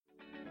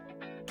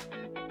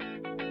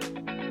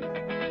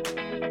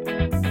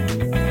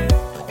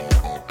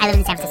I live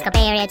in the San Francisco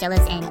Bay Area. Joe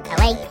lives in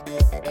LA.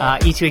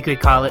 Each week we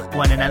call it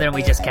one another and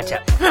we just catch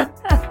up.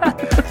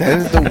 That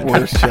is the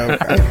worst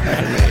joke I've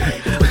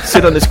ever made.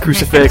 Sit on this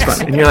crucifix,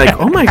 and you're like,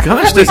 oh my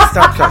gosh, Wait, this.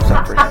 stop for a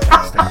second.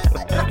 Stop.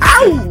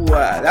 Ow!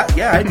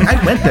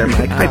 I went there,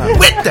 Mike. I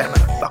went there,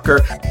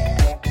 motherfucker.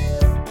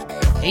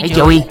 Hey,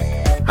 Joey.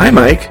 Hi,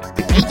 Mike.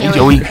 Hey,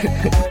 Joey.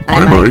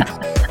 Hi, Mike.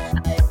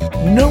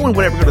 No one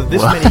would ever go to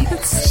this many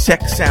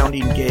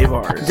sex-sounding gay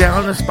bars.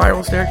 Down the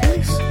spiral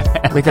staircase.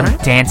 With a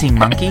dancing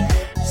monkey?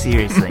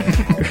 Seriously.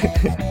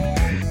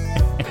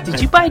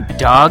 Did you buy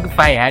dog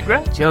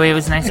Viagra? Joey, it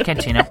was nice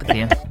catching up with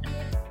you.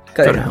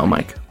 Go to hell,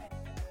 Mike.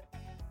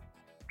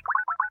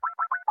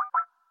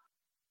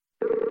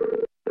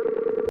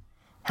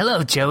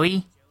 Hello,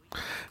 Joey.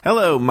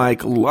 Hello,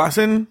 Mike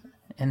Lawson.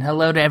 And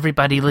hello to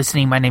everybody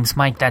listening. My name's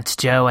Mike. That's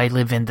Joe. I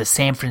live in the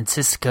San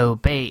Francisco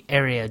Bay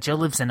Area. Joe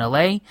lives in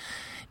LA.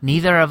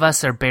 Neither of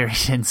us are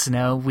buried in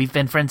snow. We've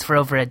been friends for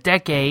over a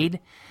decade.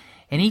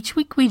 And each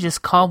week we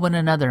just call one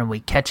another and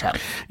we catch up.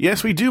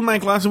 Yes, we do,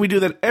 Mike Lawson. We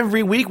do that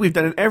every week. We've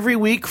done it every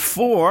week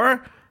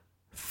for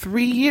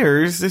 3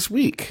 years this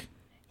week.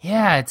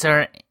 Yeah, it's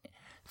our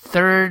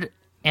third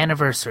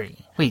anniversary.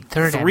 Wait,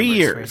 third 3 anniversary.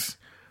 years.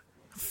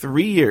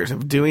 3 years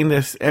of doing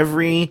this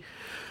every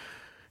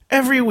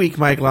week,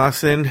 Mike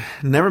Lawson.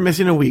 Never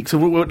missing a week. So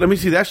let me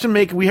see. That should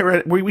make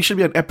we should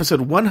be on episode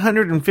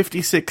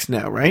 156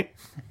 now, right?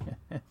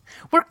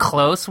 We're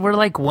close. We're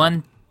like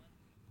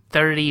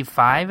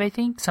 135, I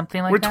think,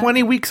 something like We're that.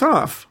 20 weeks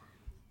off.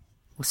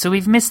 So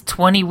we've missed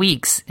 20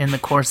 weeks in the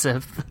course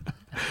of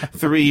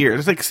 3 years.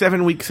 It's like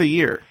 7 weeks a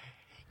year.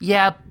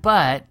 Yeah,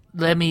 but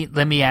let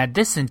me add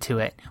this into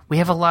it. We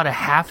have a lot of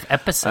half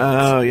episodes.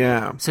 Oh,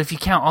 yeah. So if you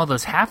count all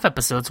those half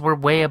episodes, we're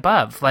way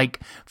above.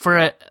 Like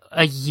for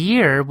a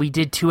year, we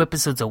did 2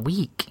 episodes a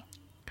week.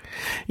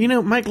 You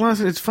know, Mike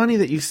Lawson, it's funny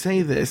that you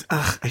say this.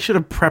 I should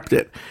have prepped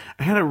it.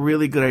 I had a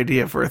really good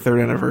idea for a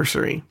third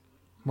anniversary.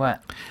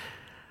 What?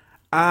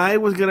 I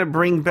was going to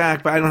bring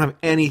back, but I don't have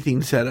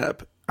anything set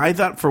up. I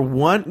thought for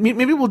one,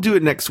 maybe we'll do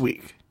it next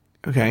week.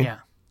 Okay? Yeah.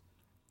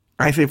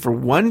 I say for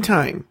one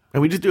time,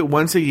 and we just do it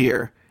once a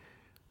year,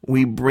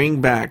 we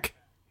bring back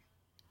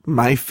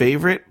my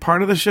favorite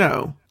part of the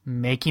show.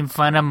 Making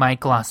fun of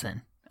Mike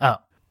Lawson. Oh.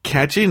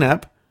 Catching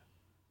up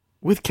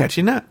with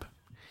catching up.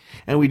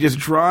 And we just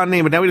draw a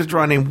name, but now we just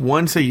draw a name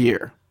once a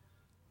year.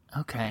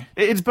 Okay.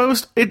 It's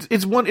both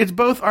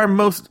our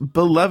most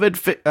beloved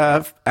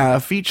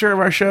feature of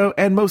our show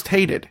and most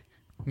hated.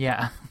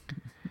 Yeah.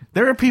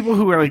 There are people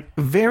who are like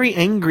very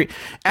angry.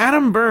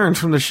 Adam Burns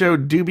from the show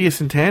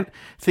Dubious Intent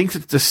thinks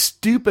it's the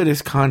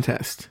stupidest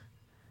contest.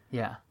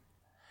 Yeah.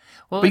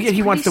 Well, But yet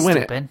he wants to win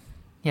it. it.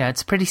 Yeah,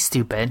 it's pretty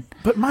stupid.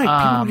 But Mike,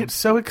 people get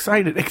so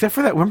excited, except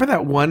for that. Remember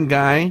that one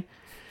guy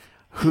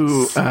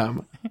who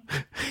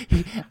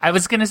I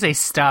was going to say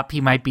stop,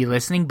 he might be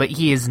listening, but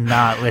he is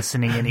not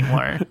listening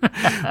anymore.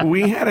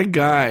 we had a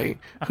guy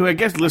who I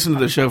guess listened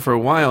to the show for a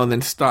while and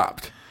then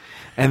stopped.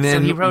 And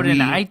then so he wrote an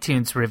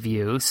iTunes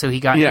review, so he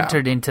got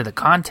entered into the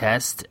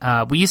contest.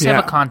 We used to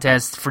have a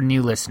contest for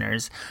new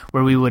listeners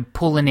where we would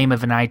pull the name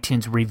of an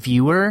iTunes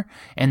reviewer,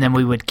 and then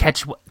we would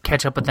catch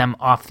up with them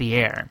off the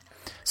air.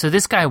 So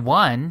this guy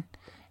won,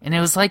 and it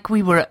was like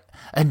we were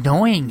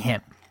annoying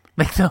him.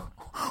 Like the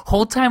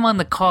whole time on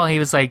the call, he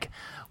was like,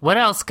 "What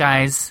else,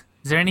 guys?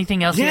 Is there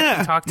anything else you have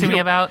to talk to me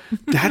about?"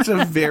 That's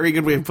a very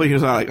good way of putting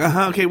it. Like,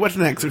 okay, what's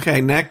next?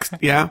 Okay, next,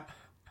 yeah.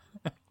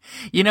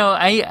 You know,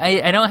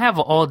 I don't have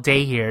all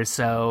day here,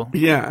 so...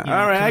 Yeah,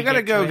 all right, I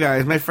gotta go, it?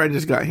 guys. My friend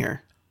just got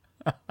here.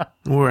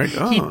 We're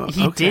like,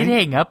 he did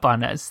hang up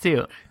on us,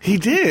 too. He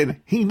did,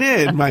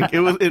 Mike.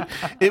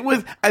 It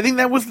was, I think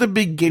that was the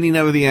beginning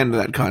of the end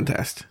of that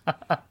contest.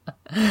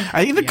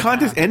 I think the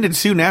contest ended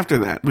soon after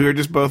that. We were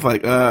just both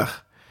like,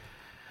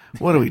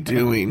 what are we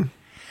doing?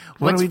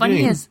 What's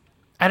funny is,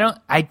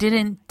 I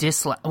didn't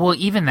dislike, well,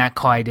 even that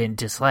call I didn't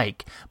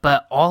dislike,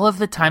 but all of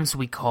the times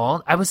we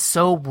called, I was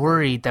so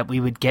worried that we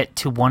would get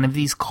to one of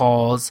these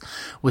calls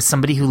with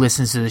somebody who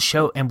listens to the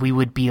show and we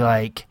would be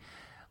like,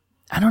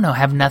 I don't know,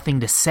 have nothing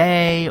to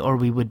say, or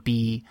we would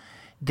be,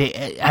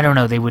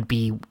 they would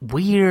be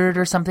weird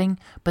or something,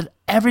 but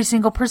every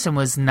single person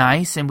was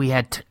nice and we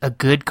had a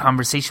good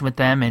conversation with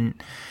them.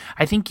 And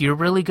I think you're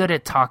really good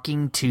at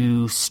talking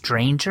to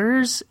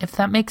strangers, if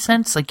that makes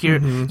sense. Like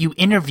you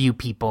interview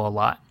people a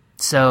lot.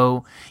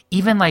 So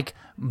even like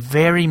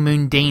very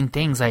mundane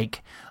things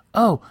like,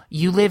 oh,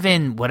 you live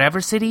in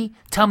whatever city?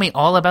 Tell me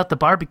all about the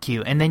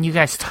barbecue. And then you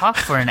guys talk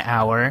for an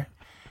hour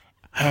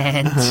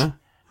and it's There's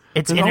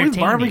entertaining. always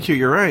barbecue,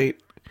 you're right.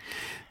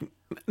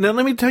 Now,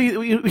 let me tell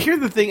you,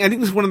 here's the thing. I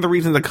think this is one of the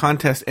reasons the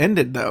contest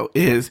ended, though,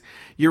 is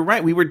you're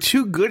right. We were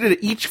too good at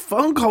it. Each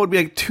phone call would be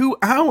like 2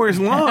 hours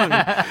long.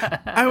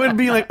 I would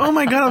be like, oh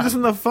my God, I was just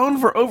on the phone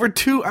for over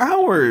 2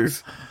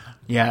 hours.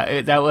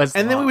 Yeah, that was.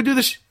 And then we would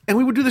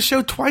do the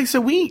show twice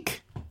a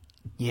week.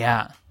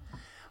 Yeah,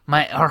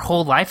 our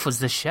whole life was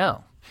the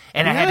show,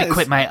 and I had to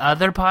quit my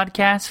other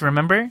podcast.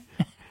 Remember?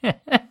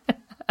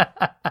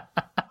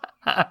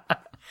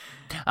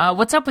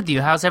 What's up with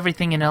you? How's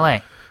everything in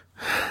LA?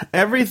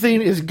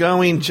 Everything is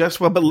going just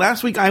well, but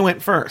last week I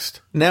went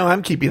first. Now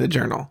I'm keeping the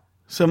journal.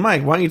 So,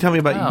 Mike, why don't you tell me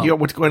about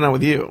what's going on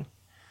with you?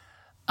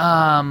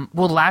 Well,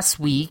 last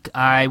week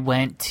I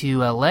went to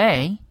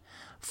LA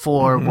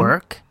for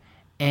work,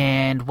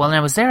 and while I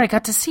was there, I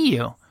got to see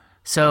you.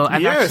 So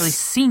I've actually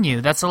seen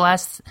you. That's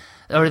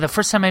the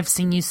first time I've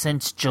seen you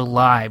since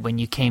July when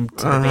you came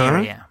to the Bay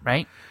Area,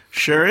 right?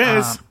 Sure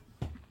is.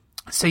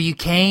 So you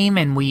came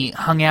and we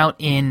hung out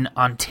in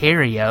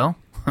Ontario.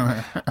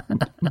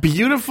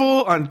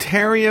 Beautiful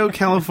Ontario,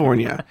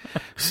 California.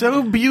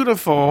 So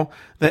beautiful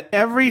that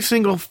every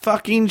single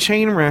fucking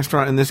chain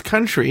restaurant in this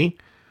country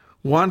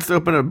wants to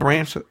open a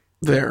branch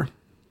there.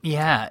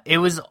 Yeah, it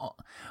was.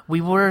 We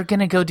were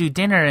gonna go do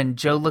dinner, and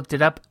Joe looked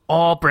it up.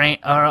 All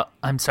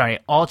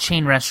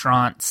chain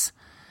restaurants.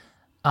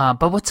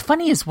 But what's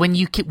funny is when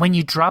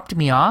you dropped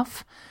me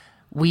off,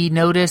 we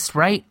noticed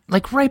right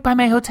by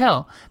my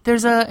hotel,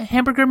 there's a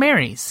Hamburger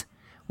Mary's.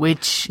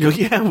 Which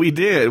we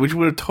did, which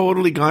would have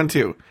totally gone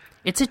to.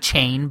 It's a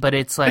chain, but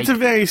it's like... It's a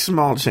very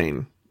small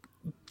chain.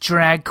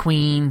 Drag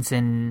queens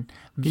and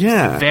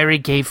very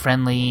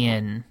gay-friendly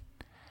and...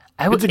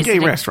 It's a gay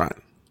restaurant.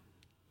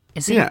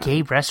 Is it a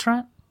gay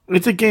restaurant?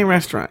 It's a gay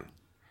restaurant.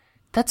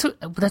 That's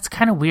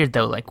kind of weird,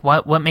 though. Like,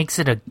 what makes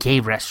it a gay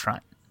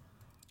restaurant?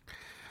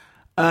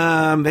 They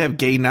have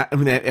gay night. I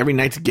mean, every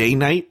night's gay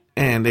night,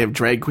 and they have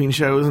drag queen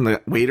shows, and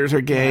the waiters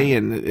are gay,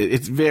 and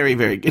it's very,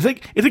 very... It's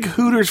like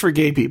Hooters for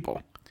gay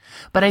people.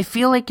 But I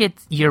feel like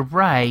you're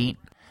right,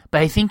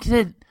 but I think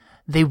that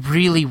they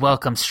really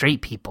welcome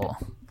straight people.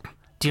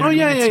 Do you know what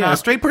I mean? A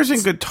straight person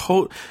could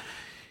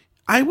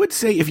I would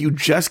say if you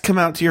just come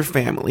out to your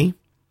family,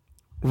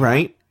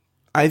 right?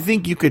 I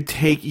think you could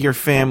take your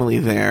family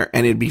there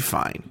and it'd be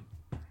fine.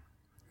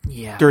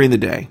 Yeah. During the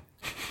day.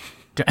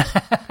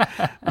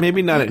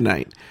 Maybe not at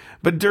night.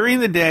 But during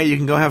the day, you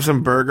can go have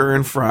some burger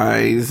and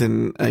fries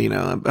and,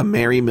 a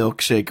Mary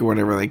milkshake or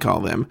whatever they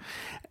call them.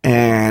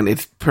 And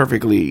it's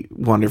perfectly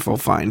wonderful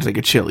fine. It's like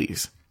a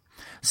Chili's.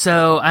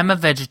 So I'm a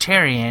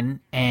vegetarian,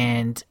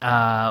 and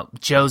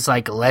Joe's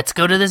like, let's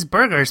go to this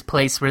burgers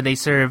place where they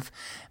serve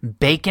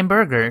bacon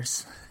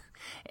burgers.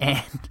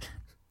 And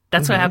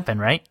that's what happened,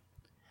 right?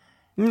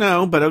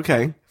 No, but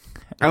okay.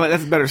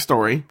 That's a better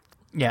story.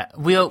 Yeah.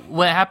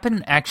 What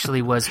happened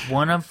actually was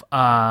one of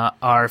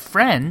our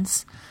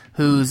friends,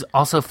 who's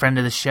also a friend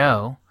of the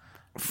show.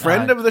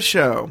 Friend of the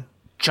show.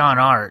 John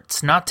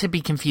Arts, not to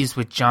be confused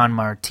with John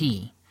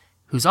Marti,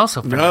 who's also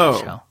a friend of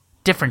the show.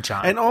 Different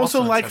John. And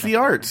also likes the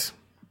arts.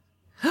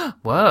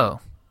 Whoa.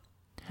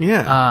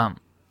 Yeah.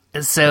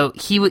 So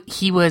he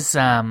was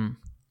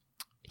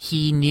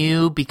he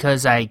knew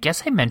because I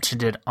guess I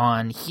mentioned it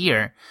on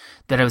here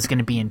that I was going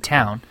to be in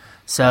town.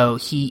 So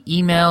he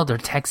emailed or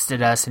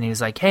texted us and he was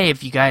like, "Hey,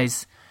 if you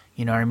guys,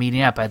 are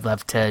meeting up, I'd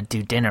love to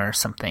do dinner or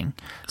something."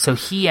 So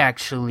he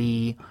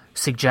actually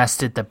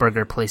suggested the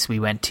burger place we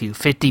went to,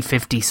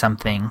 50/50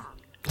 something.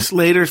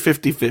 Slater's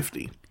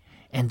 50/50.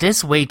 And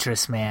this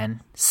waitress,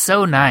 man,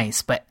 so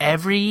nice, but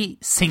every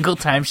single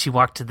time she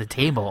walked to the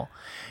table,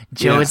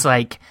 Joe is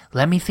like,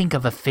 let me think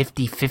of a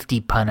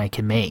 50/50 pun I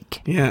can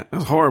make. Yeah, it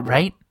was horrible.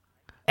 Right?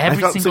 I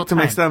felt sick to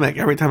my stomach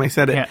every time I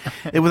said it. Yeah.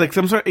 It was like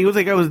it was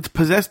like I was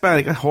possessed by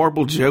like a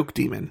horrible joke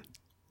demon.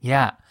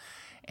 Yeah.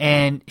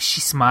 And she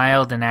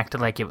smiled and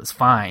acted like it was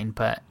fine,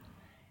 but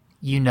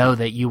you know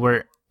that you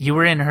were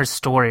in her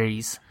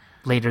stories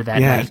later that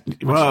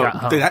night.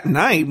 Well, that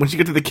night when she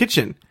got to the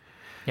kitchen.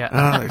 Yeah.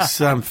 Oh, there's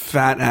some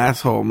fat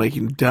asshole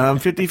making dumb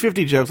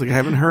 50/50 jokes like I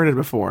haven't heard it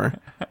before.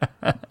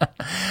 And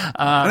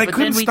I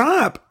couldn't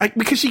stop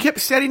because she kept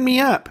setting me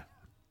up.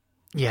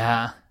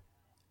 Yeah.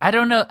 I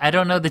don't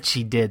know that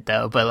she did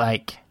though, but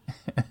like,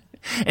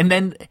 and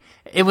then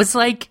it was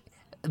like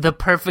the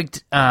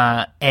perfect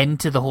end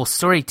to the whole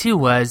story too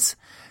was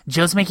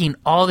Joe's making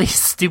all these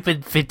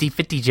stupid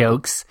 50/50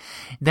 jokes.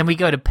 Then we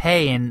go to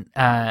pay and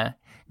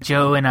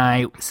Joe and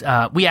I,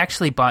 we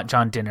actually bought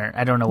John dinner.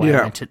 I don't know why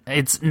I mentioned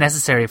it's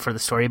necessary for the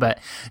story, but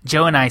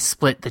Joe and I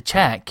split the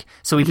check.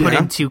 So we put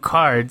in 2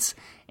 cards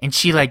and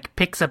she like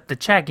picks up the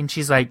check and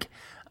she's like,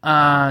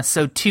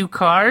 so 2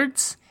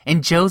 cards?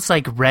 And Joe's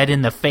like red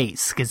in the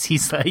face because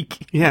he's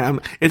like... Yeah,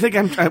 it's like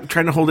I'm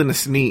trying to hold in a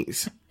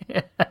sneeze.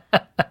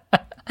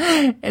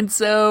 And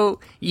so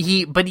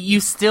but you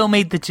still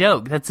made the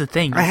joke. That's the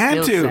thing. I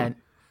had to.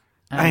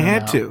 I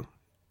had to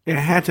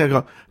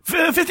go,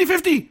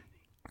 50/50.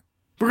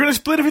 We're going to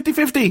split a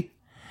 50/50.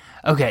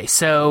 Okay,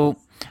 so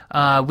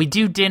we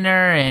do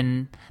dinner,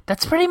 and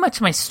that's pretty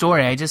much my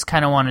story. I just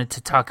kind of wanted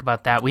to talk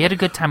about that. We had a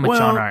good time with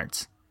John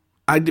Arts.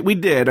 We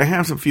did. I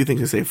have some few things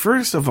to say.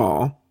 First of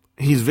all,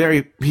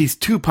 he's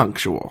too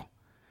punctual.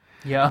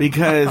 Yeah.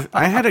 Because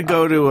I had to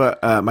go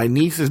to my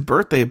niece's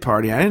birthday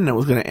party. I didn't know it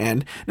was going to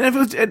end.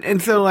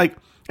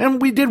 And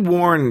we did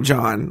warn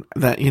John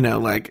that,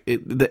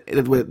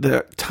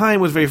 the time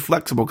was very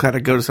flexible, kind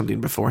of go to something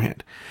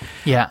beforehand.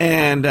 Yeah.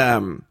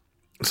 And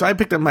so I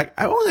picked up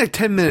I only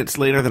 10 minutes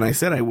later than I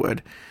said I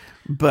would.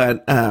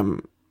 But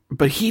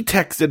he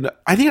texted,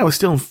 I think I was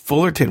still in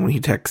Fullerton when he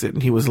texted,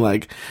 and he was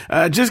like,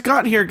 just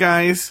got here,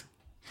 guys.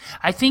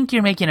 I think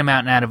you're making a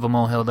mountain out of a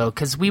molehill, though,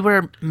 because we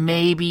were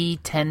maybe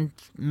 10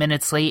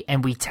 minutes late,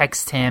 and we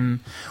text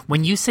him.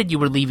 When you said you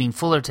were leaving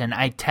Fullerton,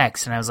 I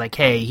text, and I was like,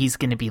 hey, he's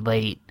going to be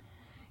late.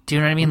 Do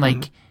you know what I mean?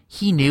 Like,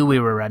 he knew we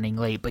were running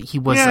late, but he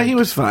was he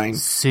was fine.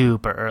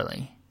 Super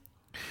early.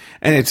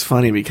 And it's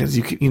funny because,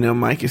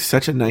 Mike is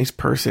such a nice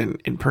person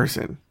in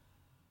person.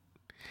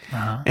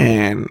 Uh-huh.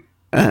 And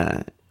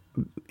I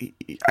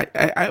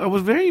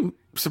was very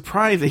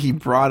surprised that he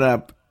brought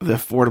up the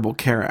Affordable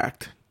Care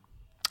Act.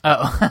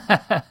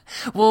 Oh,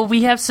 well,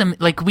 we have some,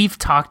 like, we've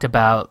talked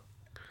about,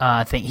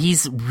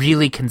 he's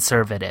really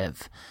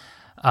conservative,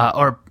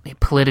 or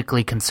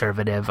politically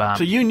conservative.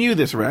 So you knew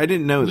this, right? I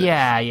didn't know this.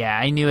 Yeah,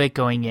 I knew it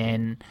going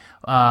in.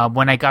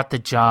 When I got the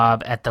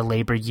job at the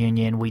labor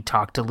union, we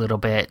talked a little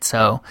bit.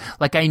 So,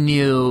 like, I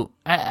knew,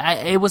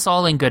 it was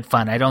all in good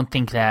fun. I don't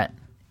think that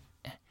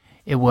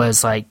it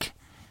was, like,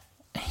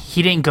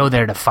 he didn't go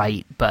there to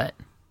fight, but...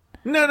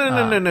 No.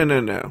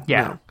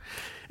 Yeah. No.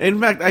 In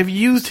fact, I've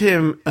used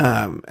him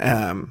as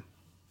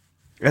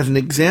an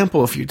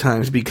example a few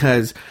times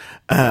because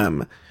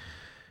this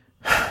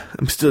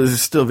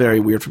is still very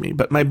weird for me.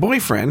 But my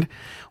boyfriend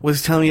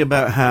was telling me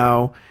about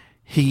how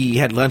he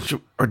had lunch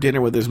or dinner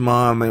with his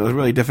mom, and it was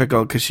really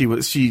difficult because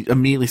she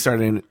immediately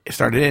started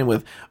in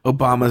with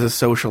Obama's a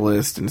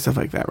socialist and stuff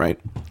like that, right?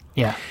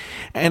 Yeah.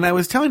 And I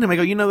was telling him, I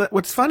go,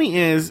 what's funny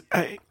is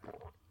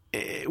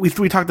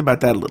we talked about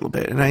that a little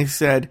bit, and I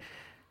said,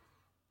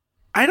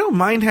 I don't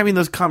mind having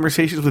those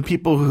conversations with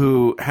people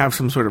who have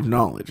some sort of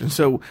knowledge. And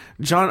so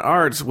John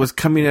Arts was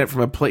coming at it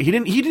from a place. He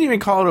didn't even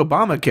call it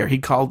Obamacare. He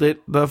called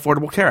it the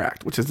Affordable Care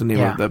Act, which is the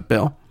name of the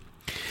bill.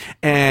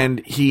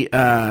 And he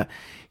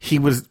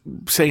was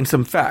saying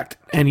some fact.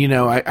 And,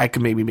 I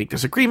could maybe make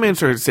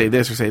disagreements or say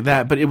this or say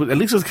that, but at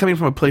least it was coming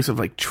from a place of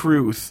like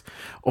truth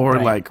or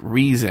like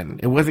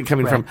reason. It wasn't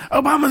coming from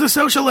Obama's a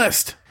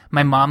socialist.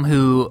 My mom,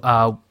 who,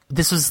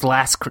 this was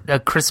last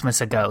Christmas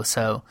ago,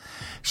 so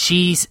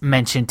she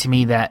mentioned to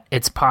me that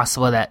it's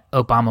possible that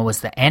Obama was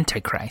the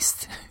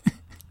Antichrist.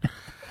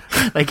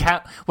 Like,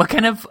 what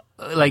kind of,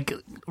 like,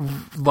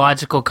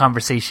 logical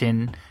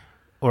conversation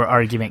or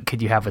argument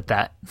could you have with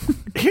that?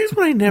 Here's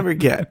what I never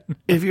get.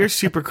 If you're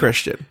super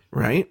Christian,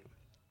 right?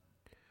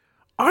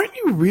 Aren't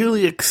you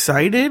really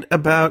excited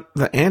about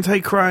the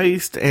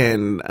Antichrist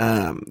and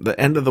the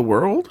end of the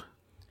world?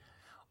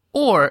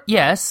 Or,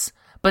 yes,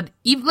 but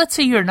let's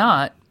say you're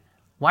not.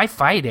 Why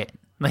fight it?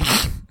 Like,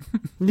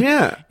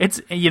 yeah,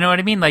 it's, you know what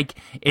I mean? Like,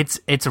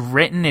 it's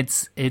written,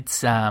 it's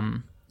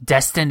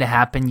destined to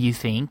happen. You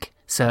think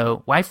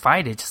so? Why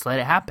fight it? Just let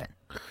it happen.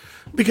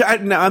 Because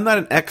I'm not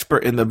an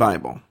expert in the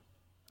Bible.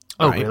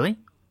 Oh, right? Really?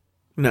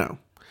 No,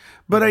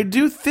 but I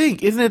do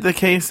think, isn't it the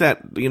case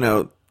that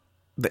the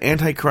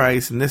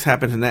Antichrist and this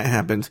happens and that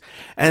happens,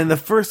 and the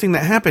first thing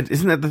that happens,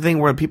 isn't that the thing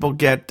where people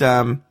get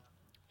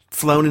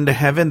flown into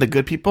heaven? The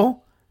good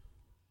people.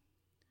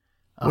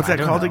 What's that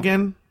called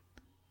again?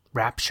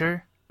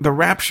 Rapture? The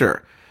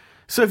rapture.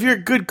 So if you're a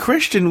good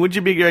Christian, would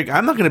you be like,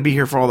 I'm not going to be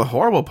here for all the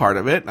horrible part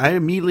of it. I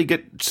immediately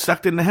get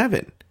sucked into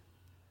heaven.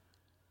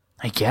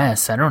 I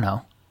guess. I don't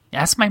know.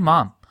 Ask my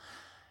mom.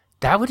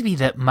 That would be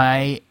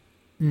my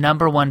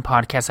number one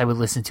podcast I would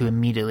listen to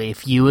immediately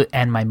if you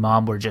and my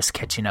mom were just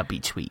catching up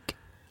each week.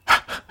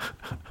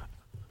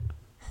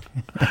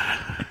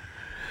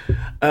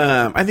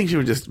 I think she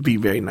would just be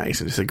very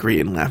nice and just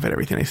agree and laugh at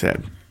everything I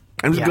said.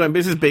 I'm just going,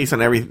 this is based on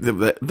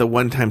the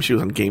one time she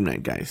was on Game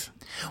Night, guys.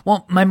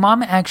 Well, my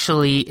mom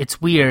actually,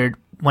 it's weird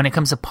when it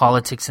comes to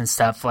politics and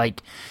stuff.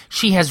 Like,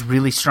 she has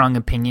really strong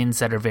opinions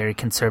that are very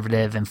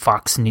conservative and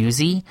Fox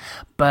Newsy.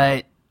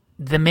 But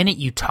the minute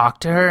you talk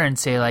to her and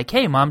say, like,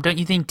 hey, Mom, don't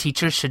you think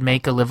teachers should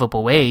make a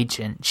livable wage?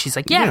 And she's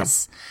like,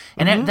 yes.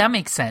 Yeah. And that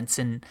makes sense.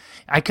 And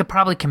I could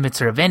probably convince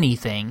her of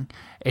anything.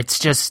 It's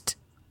just...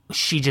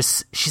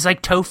 She's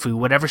like tofu.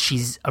 Whatever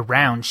she's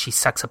around, she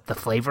sucks up the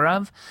flavor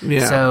of.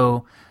 Yeah.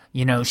 So...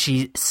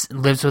 she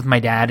lives with my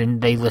dad,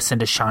 and they listen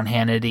to Sean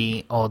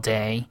Hannity all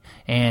day,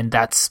 and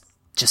that's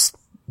just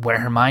where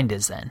her mind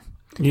is then.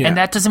 Yeah. And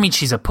that doesn't mean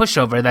she's a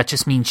pushover. That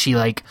just means she,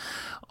 like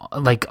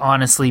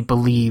honestly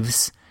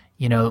believes,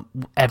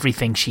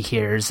 everything she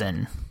hears,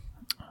 and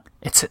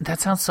that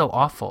sounds so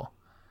awful.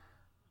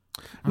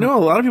 No,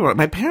 a lot of people,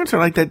 my parents are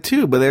like that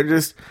too, but they're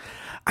just,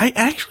 I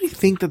actually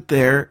think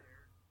that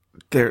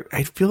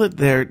I feel that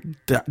they're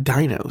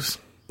dinos.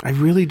 I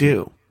really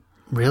do.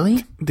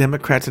 Really?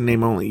 Democrats in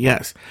name only,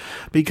 yes.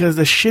 Because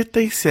the shit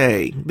they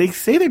say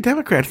they're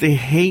Democrats. They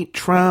hate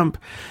Trump.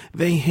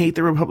 They hate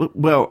the Republic.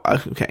 Well,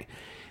 okay.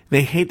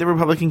 They hate the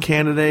Republican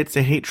candidates.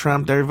 They hate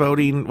Trump. They're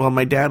voting. Well,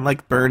 my dad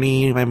likes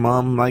Bernie. My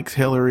mom likes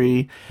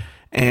Hillary.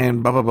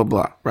 And blah, blah, blah,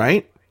 blah.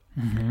 Right?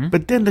 Mm-hmm.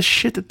 But then the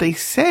shit that they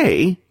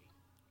say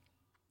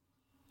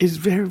is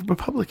very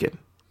Republican.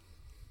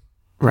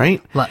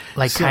 Right?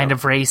 Like kind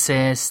of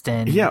racist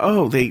and... Yeah,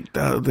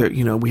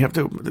 we have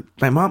to...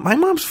 My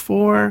mom's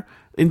for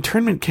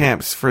internment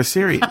camps for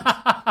Syrians.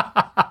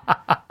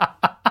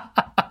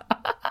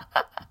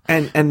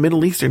 and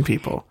Middle Eastern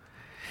people.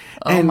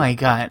 Oh my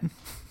God.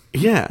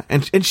 Yeah,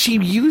 and she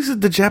uses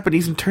the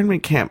Japanese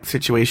internment camp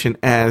situation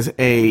as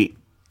a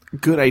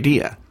good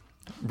idea.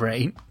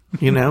 Right.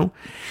 You know?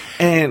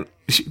 And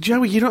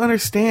Joey, you don't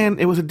understand.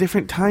 It was a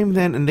different time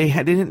then, and they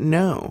didn't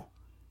know.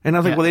 And I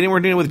was like, well, they didn't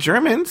work dealing with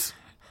Germans.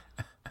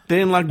 They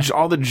didn't lock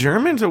all the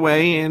Germans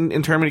away in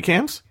internment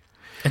camps.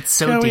 It's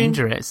so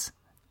dangerous.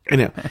 I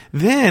know.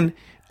 Then,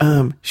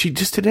 she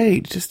just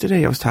today,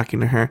 I was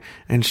talking to her,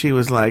 and she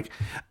was like,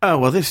 oh,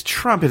 well, this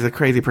Trump is a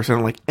crazy person. I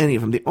don't like any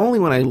of them. The only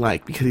one I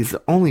like, because he's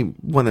the only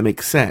one that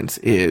makes sense,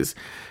 is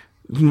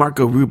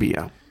Marco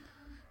Rubio.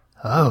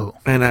 Oh.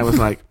 And I was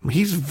like,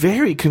 he's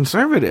very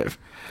conservative.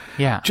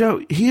 Yeah.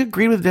 Joe, he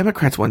agreed with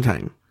Democrats one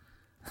time.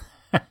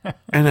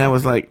 And I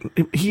was like,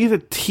 he's a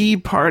Tea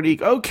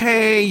Party.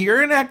 Okay,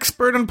 you're an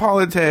expert in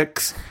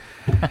politics.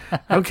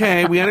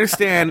 Okay, we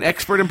understand.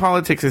 Expert in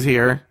politics is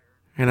here.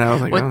 And I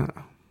was like,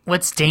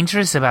 What's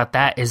dangerous about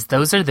that is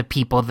those are the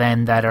people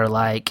then that are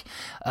like,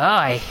 oh,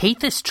 I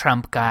hate this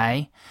Trump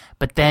guy.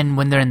 But then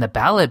when they're in the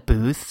ballot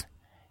booth,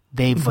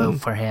 they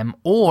vote for him.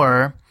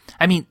 Or,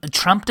 I mean,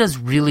 Trump does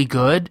really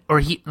good,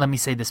 let me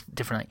say this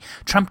differently.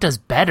 Trump does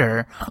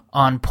better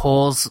on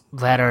polls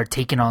that are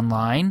taken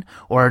online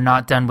or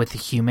not done with a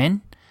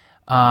human.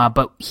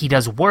 But he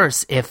does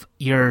worse if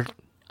the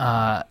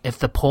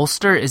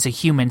pollster is a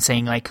human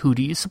saying, like, who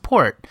do you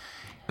support?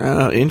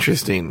 Oh,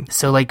 interesting.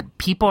 So, like,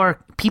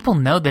 people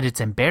know that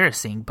it's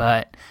embarrassing,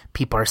 but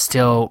people are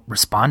still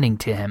responding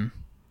to him.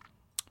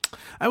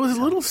 I was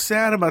a little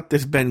sad about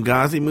this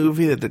Benghazi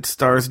movie that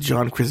stars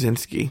John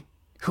Krasinski.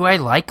 Who I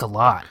like a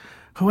lot.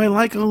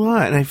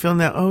 And I feel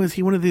now, is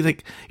he one of these,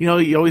 like, you know,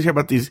 you always hear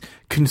about these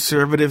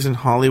conservatives in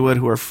Hollywood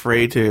who are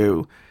afraid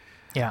to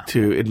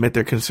admit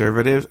they're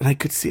conservatives. And I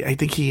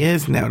think he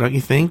is now, don't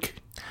you think?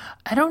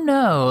 I don't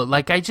know.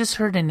 Like, I just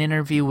heard an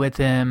interview with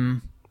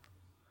him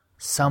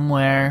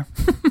somewhere.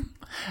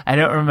 I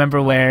don't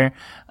remember where,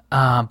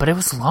 but it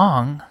was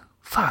long.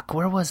 Fuck,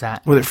 where was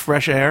that? Was it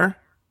Fresh Air?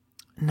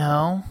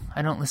 No,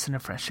 I don't listen to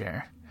Fresh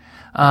Air.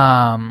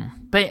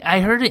 But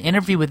I heard an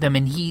interview with him,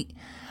 and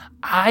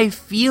I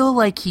feel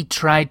like he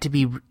tried to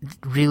be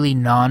really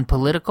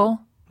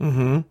non-political.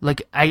 Mm-hmm.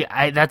 Like,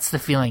 I that's the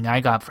feeling I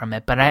got from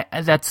it, but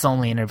that's the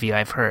only interview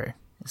I've heard,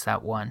 is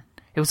that one.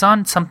 It was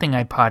on something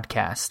I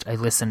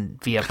listen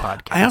via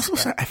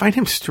podcast. I find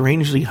him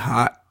strangely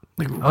hot.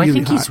 Like, really I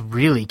think hot. He's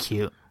really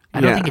cute. I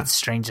don't think it's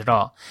strange at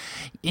all.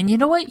 And you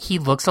know what he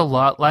looks a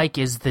lot like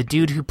is the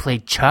dude who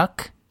played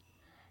Chuck.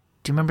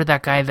 Do you remember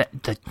that guy, the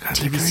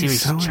TV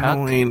series so Chuck?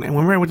 Annoying. I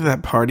remember I went to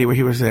that party where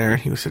he was there.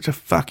 He was such a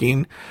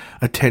fucking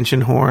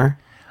attention whore.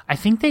 I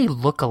think they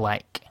look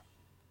alike.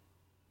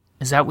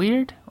 Is that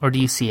weird? Or do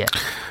you see it?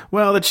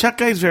 Well, the Chuck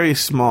guy's very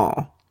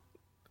small.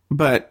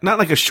 But not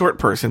like a short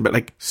person, but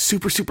like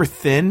super, super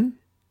thin.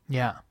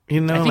 Yeah.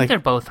 You know, I think like, they're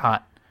both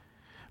hot.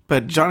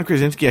 But John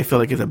Krasinski, I feel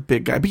like, is a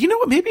big guy. But you know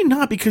what? Maybe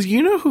not, because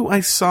you know who I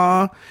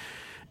saw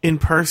in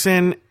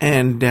person,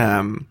 and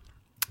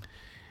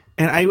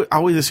I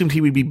always assumed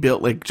he would be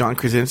built like John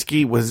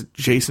Krasinski, was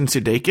Jason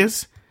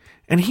Sudeikis.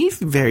 And he's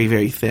very,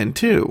 very thin,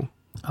 too.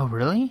 Oh,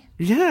 really?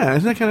 Yeah.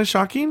 Isn't that kind of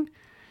shocking?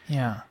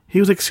 Yeah. He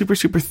was like super,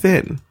 super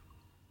thin.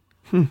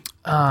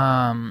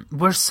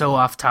 We're so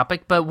off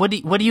topic, but what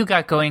do you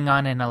got going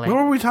on in LA? What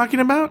were we talking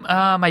about?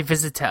 My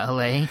visit to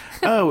LA.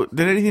 Oh,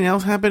 did anything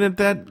else happen at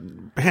that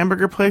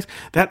hamburger place?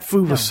 That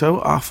food was so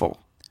awful.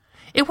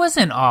 It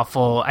wasn't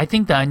awful. I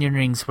think the onion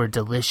rings were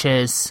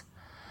delicious.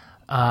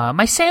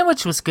 My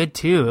sandwich was good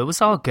too. It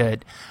was all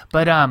good.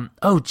 But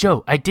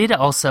Joe, I did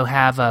also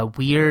have a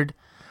weird.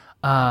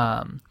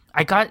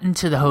 I got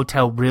into the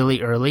hotel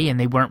really early, and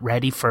they weren't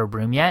ready for a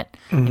room yet.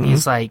 Mm-hmm. And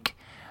he's like,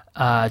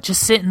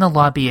 just sit in the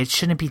lobby. It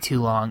shouldn't be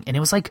too long. And it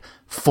was like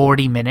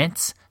 40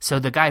 minutes. So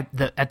the guy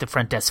at the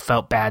front desk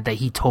felt bad that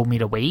he told me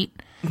to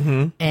wait.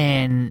 Mm-hmm.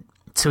 And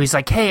so he's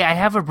like, hey, I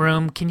have a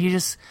room. Can you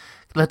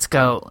let's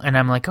go. And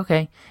I'm like,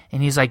 okay.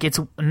 And he's like, it's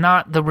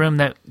not the room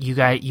that you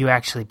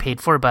actually paid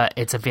for, but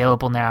it's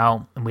available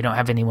now, and we don't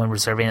have anyone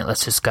reserving it.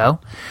 Let's just go.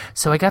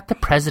 So I got the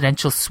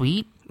presidential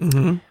suite,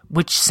 mm-hmm.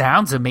 which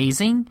sounds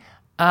amazing.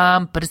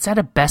 But it's at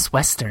a Best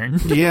Western.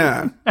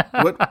 Yeah.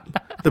 What?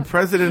 The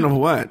president of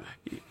what?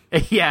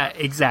 Yeah,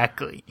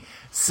 exactly.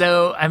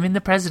 So I'm in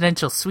the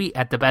presidential suite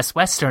at the Best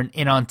Western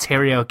in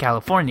Ontario,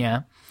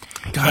 California.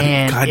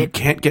 God, you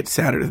can't get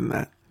sadder than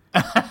that.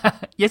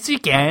 Yes, you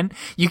can.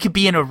 You could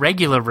be in a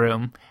regular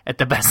room at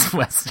the Best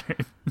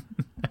Western.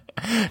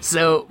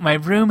 So my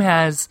room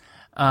has,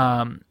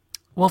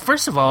 well,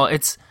 first of all,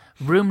 it's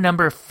room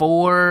number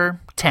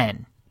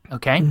 410.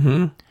 Okay.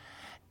 Mm-hmm.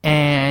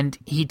 And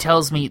he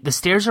tells me the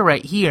stairs are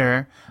right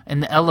here,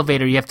 and the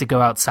elevator, you have to go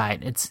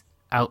outside. It's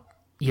out.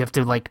 You have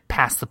to, like,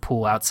 pass the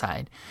pool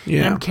outside. Yeah.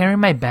 And I'm carrying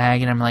my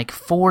bag, and I'm like,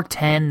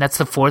 410, that's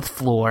the 4th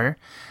floor.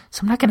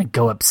 So I'm not going to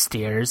go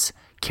upstairs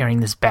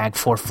carrying this bag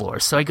 4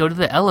 floors. So I go to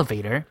the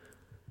elevator,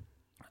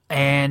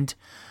 and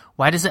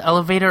why does the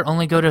elevator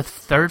only go to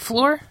 3rd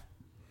floor?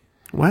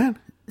 What?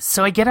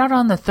 So I get out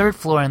on the 3rd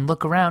floor and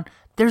look around.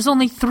 There's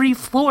only 3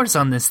 floors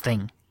on this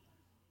thing.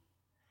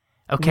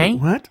 Okay?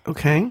 What?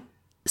 Okay.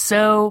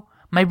 So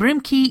my room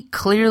key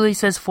clearly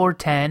says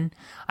 410.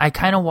 I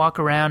kind of walk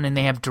around, and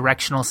they have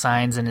directional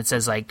signs, and it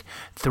says like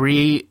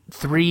 3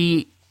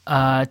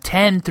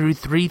 10 through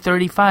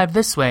 335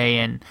 this way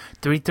and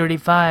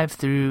 335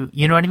 through,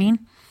 you know what I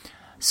mean?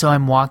 So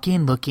I'm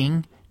walking,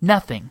 looking,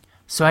 nothing.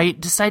 So I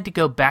decide to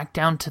go back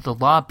down to the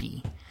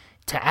lobby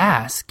to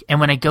ask. And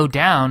when I go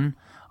down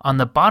on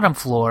the bottom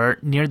floor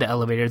near the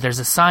elevator, there's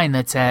a sign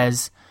that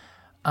says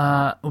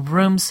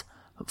rooms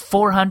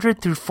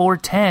 400 through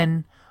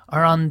 410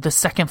 are on the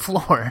second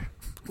floor.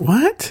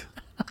 What?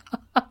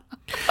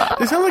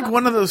 It sounds like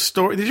one of those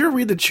stories. Did you ever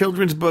read the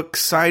children's book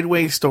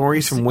Sideways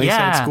Stories from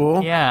Wayside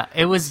School? Yeah,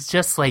 it was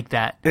just like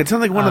that. It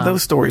sounds like one of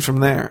those stories from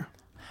there.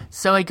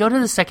 So I go to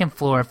the second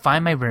floor,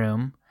 find my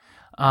room.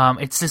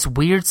 It's this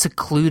weird,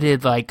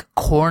 secluded, like,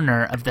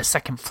 corner of the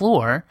second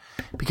floor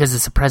because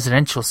it's a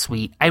presidential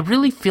suite. I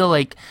really feel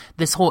like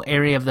this whole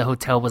area of the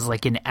hotel was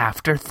like an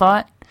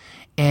afterthought.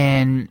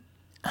 And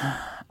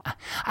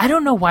I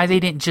don't know why they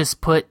didn't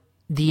just put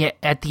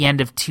at the end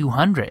of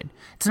 200.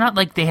 It's not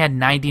like they had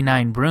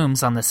 99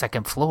 rooms on the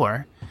second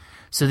floor.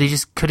 So they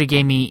just could have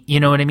gave me, you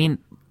know what I mean?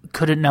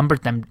 Could have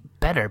numbered them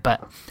better.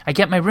 But I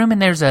get my room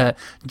and there's a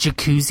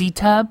jacuzzi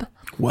tub.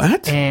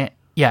 What? And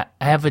yeah,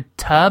 I have a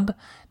tub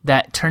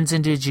that turns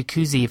into a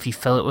jacuzzi if you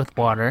fill it with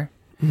water.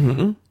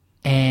 Mm-hmm.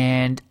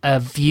 And a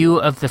view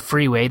of the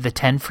freeway, the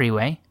 10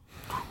 freeway.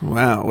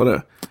 Wow, what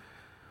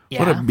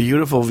a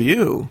beautiful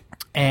view.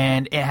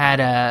 And it had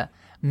a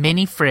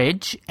mini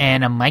fridge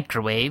and a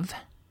microwave.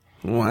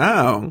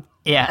 Wow.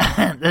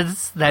 Yeah,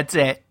 that's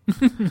it.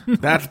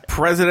 That's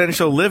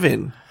presidential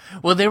living.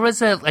 Well, there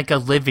was a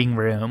living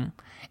room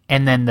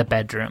and then the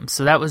bedroom.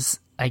 So that was,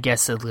 I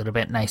guess, a little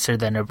bit nicer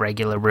than a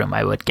regular room,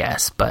 I would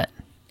guess, but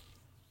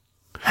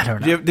I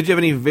don't know. Did you have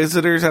any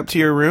visitors up to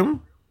your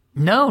room?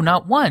 No,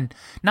 not one.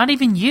 Not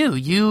even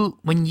you.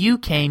 When you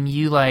came,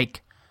 you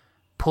like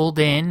pulled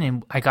in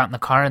and I got in the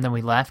car and then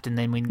we left and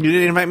then You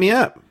didn't invite me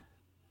up.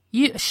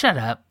 You shut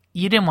up.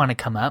 You didn't want to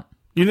come up.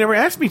 You never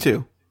asked me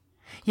to.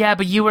 Yeah,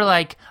 but you were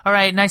like, all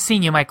right, nice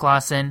seeing you, Mike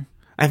Lawson.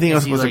 I think I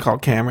was supposed to call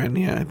Cameron.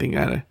 Yeah, I think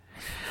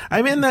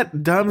I'm in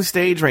that dumb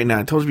stage right now.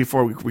 I told you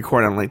before we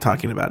record, I don't like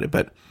talking about it,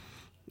 but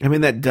I'm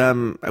in that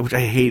dumb, which I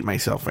hate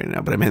myself right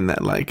now, but I'm in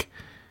that like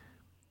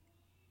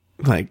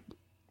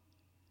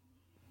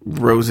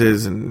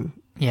roses and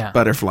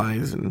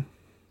butterflies and.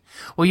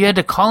 Well, you had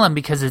to call him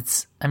because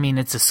it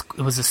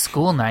was a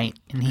school night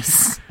and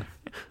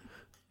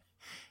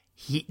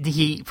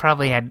he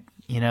probably had,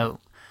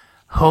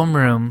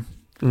 homeroom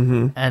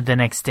the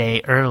next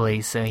day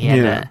early, so he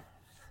had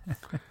to.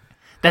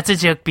 That's a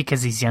joke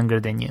because he's younger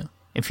than you.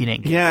 If you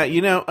didn't.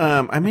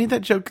 I made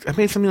that joke. I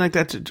made something like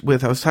that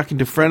I was talking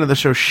to a friend of the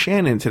show,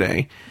 Shannon,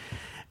 today,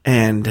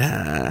 and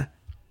I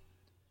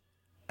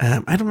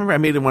don't remember. I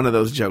made one of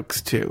those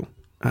jokes too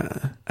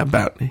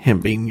about him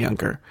being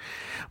younger,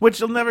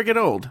 which will never get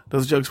old.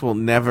 Those jokes will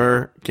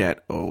never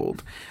get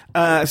old.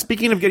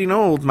 Speaking of getting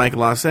old, Mike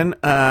Lawson,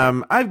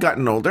 I've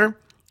gotten older.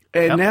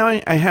 And now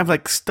I have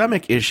like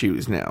stomach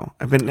issues now.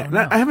 I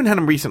haven't had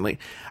them recently.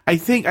 I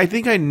think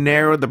I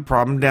narrowed the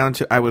problem down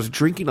to I was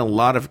drinking a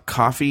lot of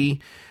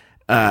coffee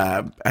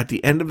at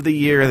the end of the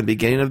year and the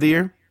beginning of the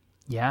year.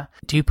 Yeah.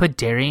 Do you put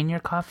dairy in your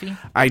coffee?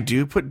 I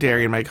do put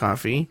dairy in my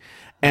coffee.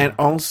 And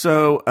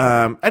also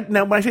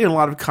now when I say a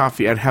lot of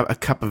coffee, I'd have a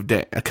cup a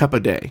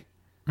day.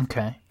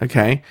 Okay.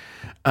 Okay.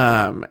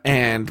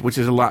 And which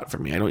is a lot for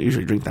me. I don't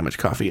usually drink that much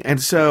coffee.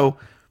 And so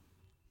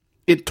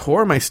it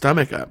tore my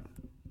stomach up.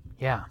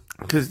 Yeah.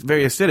 Because it's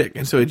very acidic.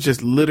 And so it's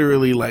just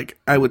literally like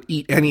I would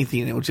eat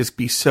anything and it would just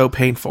be so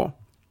painful.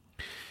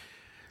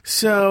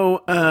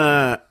 So,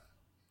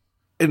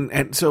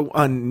 and so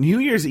on New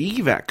Year's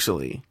Eve,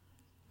 actually,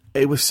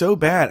 it was so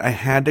bad I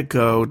had to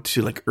go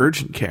to like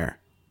urgent care.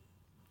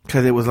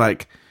 Because it was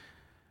like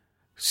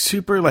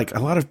super like a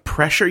lot of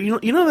pressure. You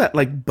know that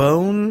like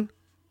bone,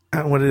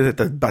 what is it,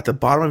 at the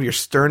bottom of your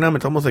sternum?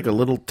 It's almost like a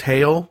little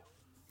tail.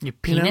 Your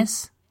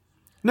penis?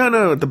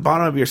 No, at the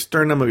bottom of your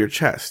sternum of your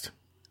chest.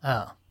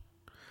 Oh.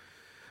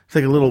 It's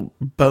like a little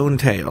bone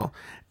tail.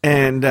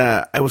 And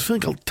I was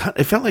feeling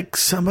it felt like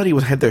somebody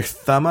had their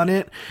thumb on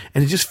it.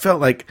 And it just felt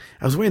like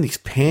I was wearing these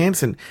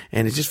pants and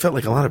it just felt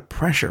like a lot of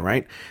pressure,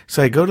 right?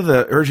 So I go to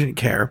the urgent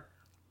care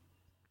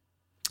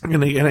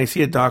and I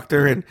see a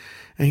doctor and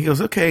he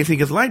goes, okay. So he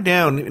goes, lie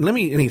down. And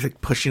he's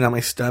like pushing on my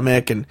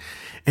stomach. And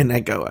I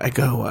go,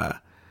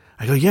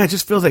 yeah, it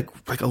just feels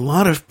like a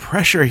lot of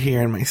pressure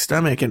here in my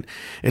stomach. And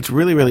it's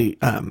really, really,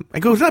 I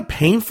go, it's not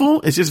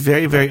painful. It's just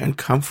very, very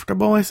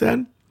uncomfortable, I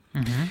said.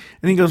 Mm-hmm.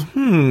 And he goes,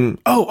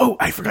 oh,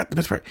 I forgot the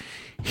best part.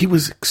 He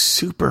was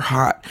super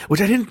hot,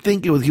 which I didn't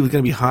think he was going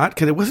to be hot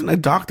because it wasn't a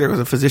doctor. It was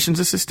a physician's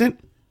assistant.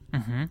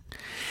 Mm-hmm. And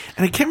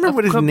I can't remember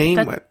what his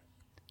name was.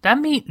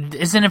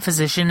 Isn't a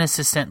physician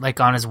assistant like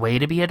on his way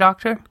to be a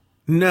doctor?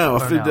 No,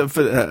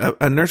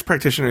 a nurse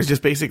practitioner is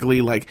just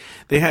basically like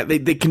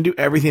they can do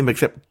everything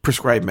except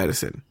prescribe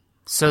medicine.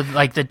 So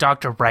like the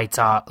doctor writes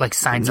off, like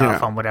signs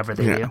off on whatever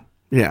they do.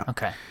 Yeah.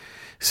 Okay.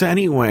 So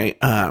anyway,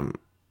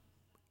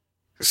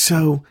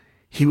 so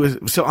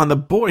on the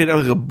board, he had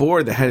like a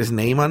board that had his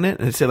name on it,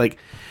 and it said like,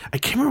 I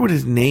can't remember what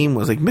his name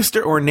was, like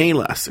Mr.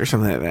 Ornelas or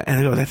something like that. And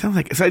I go, that sounds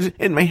like, so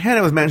in my head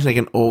I was imagining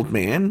like an old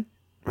man,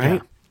 right? Yeah.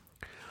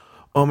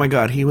 Oh my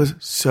God, he was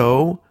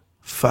so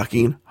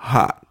fucking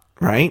hot,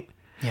 right?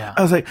 Yeah.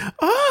 I was like,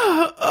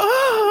 oh.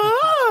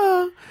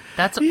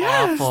 That's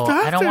Yes, awful.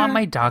 I don't doctor. want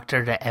my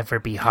doctor to ever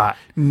be hot.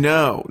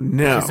 No.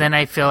 Because then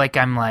I feel like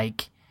I'm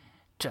like,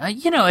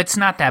 it's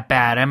not that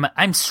bad.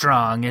 I'm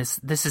strong.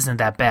 This isn't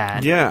that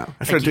bad. Yeah.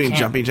 I started you doing can't-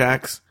 jumping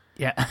jacks.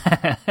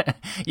 Yeah.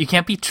 You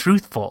can't be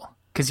truthful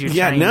because you're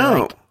Yeah, trying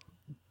no.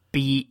 to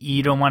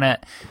you don't want to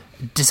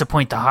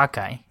disappoint the hot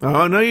guy.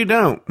 Oh, no, you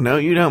don't. No,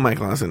 you don't, Mike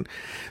Lawson.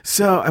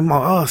 So I'm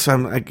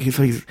like, he's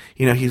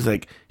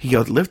like, he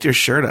goes, lift your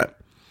shirt up.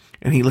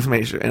 And he lifts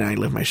my shirt, and I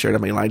lift my shirt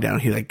up, and I lie down.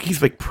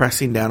 He's like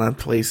pressing down on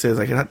places.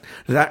 Like, does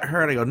that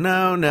hurt? I go,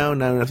 no,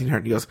 nothing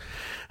hurt. He goes,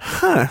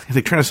 huh. He's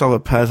like trying to solve a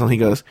puzzle. He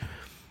goes,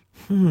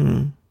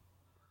 do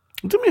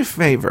me a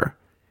favor.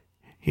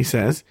 He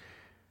says,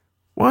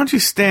 why don't you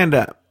stand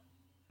up?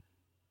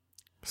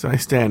 So I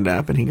stand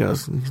up, and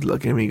he's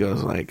looking at me, he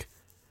goes like,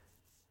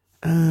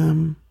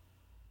 unbutton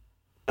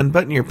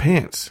your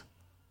pants.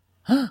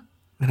 And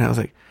I was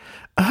like,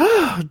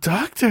 oh,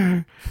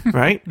 doctor,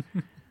 right?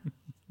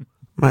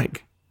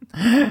 Mike,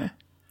 I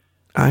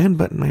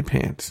unbuttoned my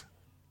pants.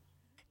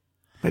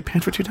 My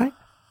pants were too tight?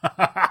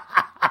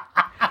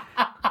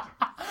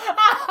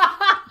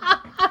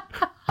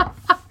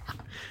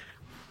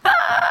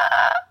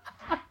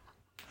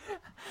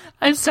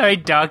 I'm sorry,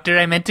 doctor.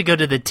 I meant to go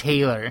to the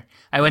tailor.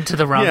 I went to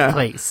the wrong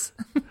place.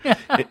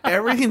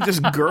 Everything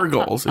just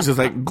gurgles. It's just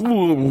like,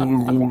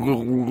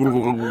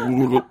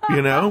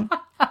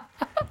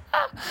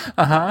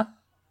 Uh-huh.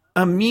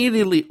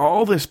 Immediately,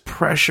 all this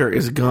pressure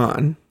is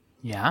gone.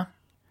 Yeah.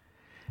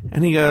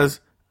 And he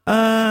goes,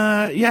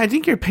 yeah, I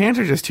think your pants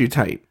are just too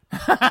tight.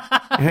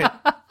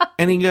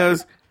 And he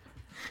goes,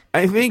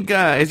 I think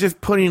it's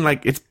just putting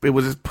it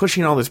was just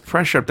pushing all this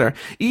pressure up there.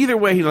 Either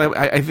way, he's like,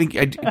 I think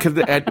because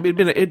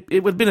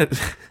it would been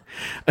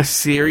a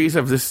series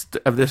of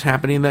this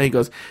happening. Though he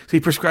goes, so he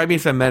prescribed me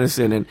some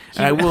medicine, and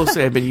I will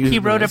say I've been using. He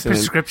wrote medicine. a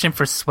prescription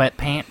for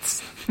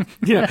sweatpants.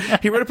 Yeah,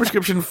 he wrote a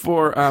prescription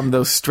for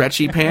those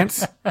stretchy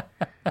pants.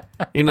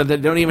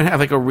 That don't even have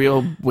like a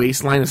real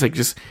waistline. It's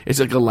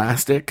like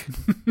elastic.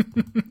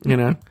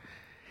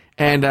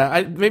 And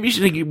maybe you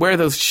should wear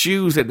those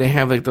shoes that they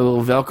have like the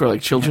little Velcro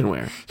like children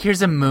wear.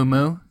 Here's a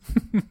moo-moo.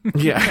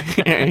 Yeah.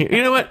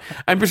 You know what?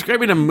 I'm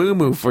prescribing a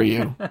moo-moo for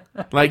you.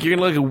 Like you're going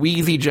to look like a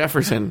Wheezy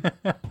Jefferson.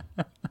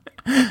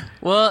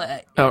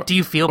 Well, do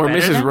you feel or better?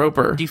 Mrs. then?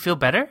 Roper. Do you feel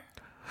better?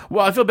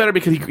 Well, I feel better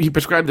because he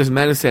prescribed this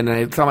medicine, and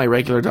I saw my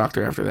regular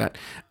doctor after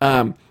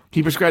that.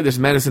 He prescribed this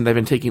medicine that I've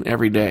been taking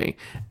every day,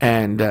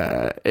 and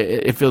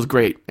it feels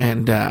great.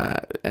 And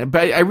but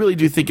I really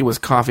do think it was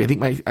coffee. I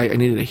think I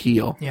needed a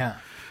heal. Yeah.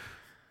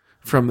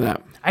 From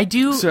that. I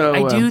do.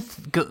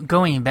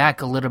 Going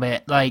back a little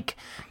bit, like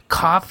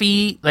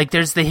coffee, like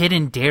there's the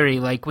hidden dairy.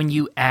 Like when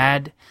you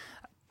add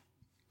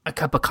a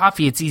cup of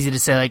coffee, it's easy to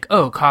say like,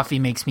 oh, coffee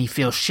makes me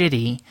feel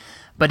shitty.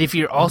 But if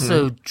you're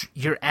also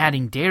you're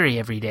adding dairy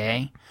every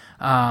day,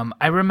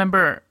 I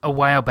remember a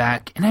while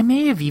back, and I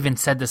may have even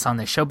said this on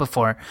the show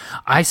before.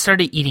 I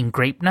started eating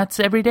grape nuts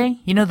every day.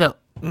 You know the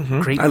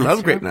grape nuts. I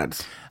love grape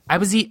nuts.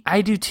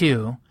 I do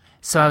too.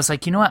 So I was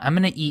like, you know what? I'm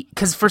going to eat,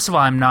 because first of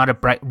all, I'm not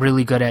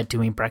really good at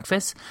doing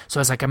breakfast. So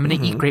I was like, I'm going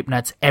to eat grape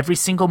nuts every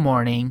single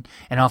morning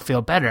and I'll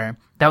feel better.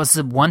 That was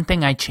the one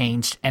thing I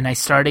changed, and I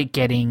started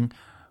getting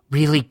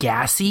really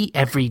gassy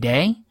every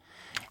day.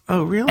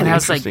 Oh, really? And I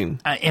was like, Interesting.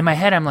 in my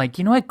head, I'm like,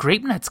 you know what?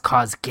 Grape nuts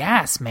cause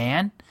gas,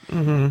 man.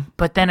 Mm-hmm.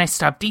 But then I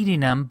stopped eating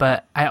them,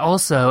 but I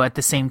also at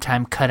the same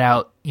time cut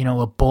out,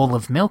 a bowl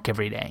of milk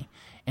every day.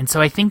 And so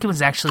I think it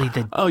was actually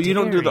the you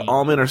don't do the dairy.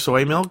 almond or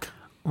soy milk?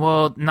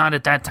 Well, not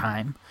at that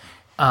time.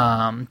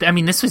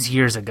 This was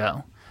years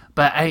ago,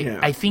 but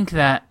I think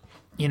that,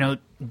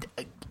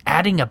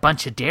 adding a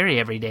bunch of dairy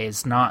every day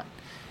isn't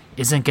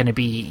going to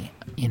be,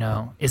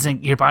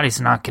 your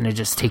body's not going to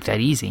just take that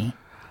easy.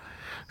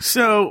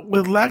 So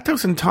with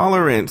lactose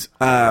intolerance,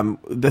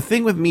 the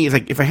thing with me is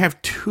like if I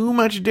have too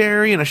much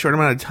dairy in a short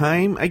amount of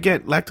time, I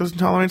get lactose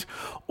intolerance,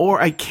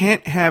 or I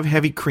can't have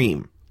heavy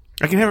cream.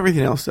 I can have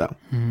everything else though.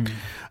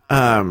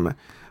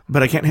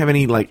 But I can't have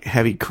any like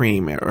heavy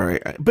cream.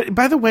 But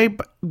by the way,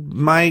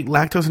 my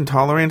lactose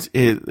intolerance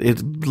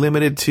is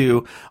limited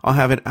to I'll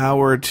have an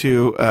hour or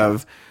two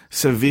of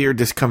severe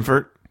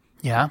discomfort.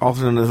 Yeah.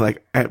 Also known as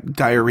like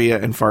diarrhea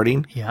and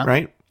farting. Yeah.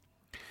 Right.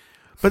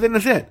 But then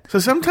that's it. So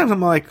sometimes I'm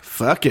like,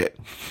 fuck it.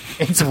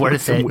 It's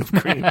worth it. Whipped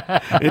cream.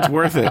 It's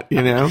worth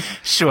it.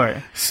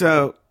 Sure.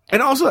 So.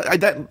 And also,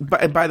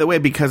 by the way,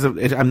 because of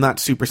it, I'm not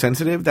super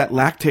sensitive, that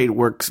lactate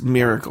works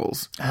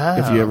miracles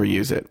if you ever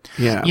use it.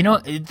 Yeah.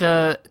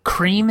 The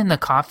cream in the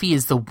coffee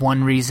is the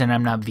one reason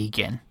I'm not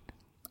vegan.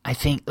 I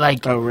think,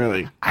 oh,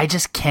 really? I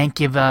just can't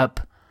give up.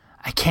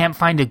 I can't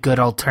find a good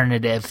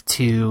alternative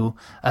to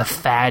a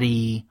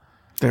fatty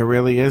There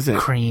really isn't.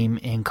 cream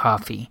in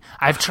coffee.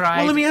 I've tried.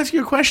 Well, let me ask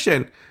you a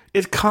question.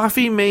 Is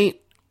Coffee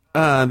Mate,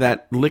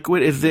 that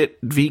liquid, is it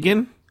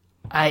vegan?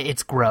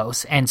 It's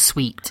gross and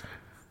sweet.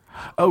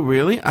 Oh,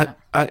 really?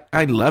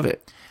 I love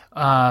it.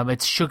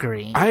 It's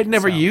sugary. I had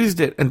never used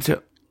it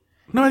until...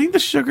 No, I think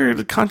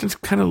the content's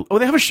kind of... Oh,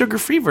 they have a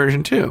sugar-free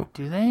version, too.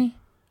 Do they?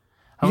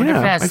 I wonder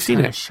if it has I've seen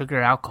it.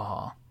 sugar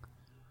alcohol.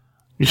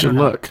 You should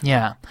look.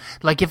 Yeah.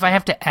 Like, if I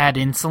have to add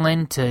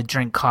insulin to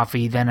drink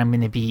coffee, then I'm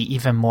going to be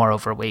even more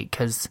overweight,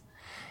 because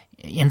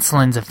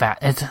insulin's a fat...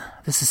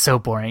 This is so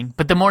boring.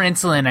 But the more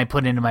insulin I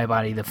put into my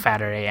body, the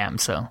fatter I am,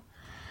 so...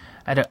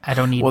 I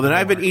don't need Well, then more.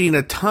 I've been eating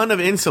a ton of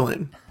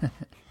insulin.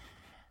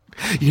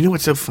 You know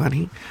what's so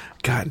funny?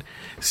 God.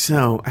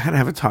 So, I had to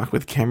have a talk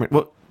with Cameron.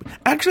 Well,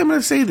 actually, I'm going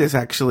to say this,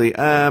 actually.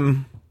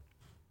 Cameron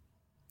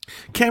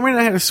and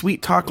I had a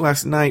sweet talk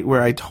last night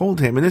where I told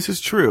him, and this is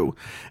true,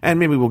 and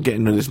maybe we'll get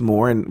into this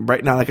more, and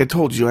right now, like I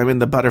told you, I'm in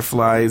the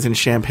butterflies and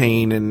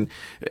champagne and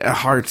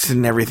hearts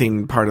and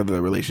everything part of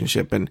the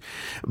relationship,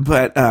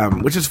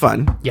 but which is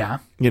fun. Yeah.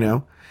 You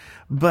know?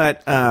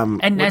 But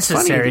and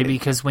necessary,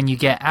 because when you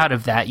get out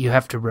of that, you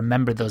have to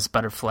remember those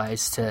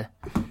butterflies to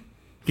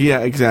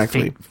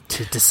exactly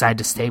to decide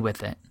to stay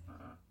with it.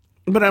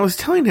 But I was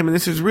telling him, and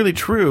this is really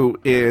true,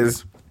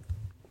 is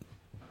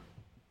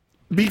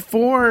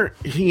before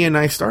he and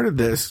I started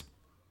this,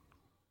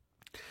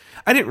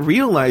 I didn't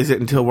realize it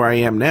until where I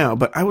am now,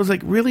 but I was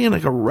like really in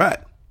like a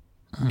rut,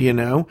 you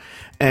know,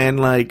 and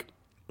like,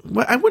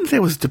 well, I wouldn't say I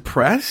was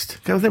depressed.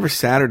 I was never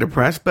sad or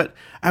depressed, but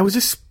I was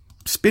just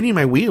spinning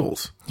my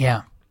wheels.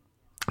 Yeah.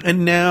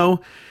 And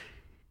now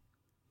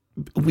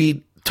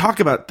we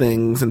talk about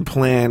things and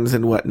plans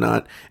and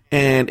whatnot,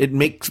 and it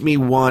makes me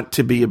want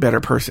to be a better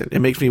person. It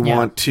makes me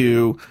want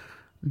to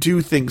do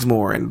things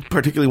more, and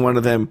particularly one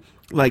of them,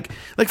 like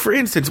for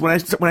instance, when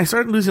I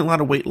started losing a lot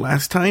of weight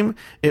last time,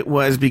 it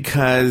was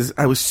because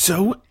I was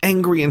so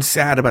angry and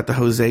sad about the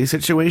Jose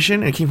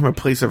situation. It came from a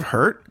place of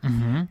hurt,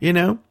 you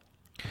know?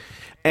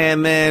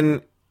 And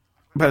then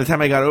by the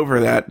time I got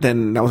over that,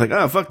 then I was like,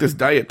 oh, fuck this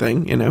diet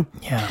thing, you know?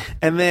 Yeah.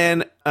 And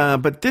then,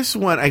 but this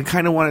one, I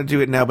kind of want to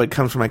do it now, but it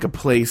comes from like a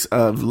place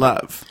of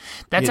love.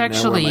 That's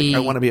actually... I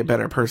want to be a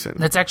better person.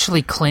 That's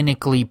actually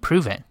clinically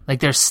proven. Like,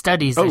 there's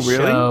studies that really?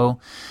 show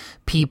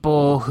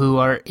people who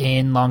are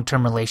in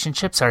long-term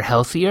relationships are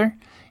healthier.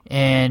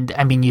 And,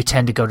 I mean, you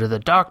tend to go to the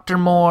doctor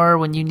more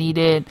when you need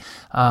it,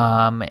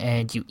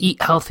 and you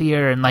eat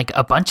healthier and, like,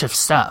 a bunch of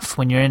stuff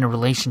when you're in a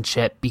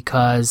relationship,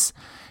 because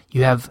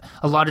you have...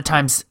 A lot of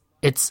times,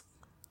 it's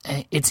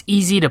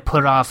easy to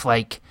put off,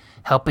 like,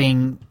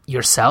 helping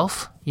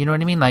yourself, you know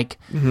what I mean? Like,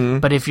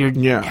 but if you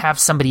have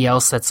somebody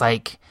else that's,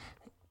 like,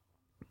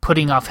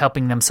 putting off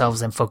helping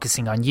themselves and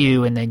focusing on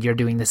you, and then you're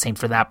doing the same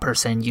for that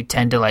person, you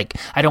tend to, like,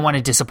 I don't want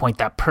to disappoint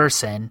that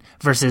person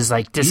versus,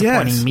 like,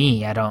 disappointing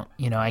me. I don't,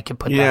 you know, I can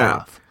put that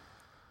off.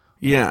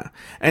 Yeah.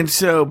 And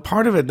so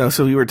part of it, though,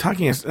 so we were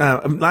talking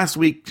last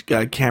week,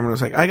 Cameron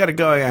was like, I got to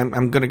go.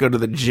 I'm going to go to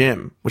the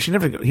gym, which he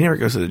never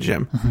goes to the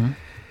gym.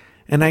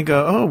 And I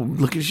go, oh,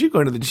 look at you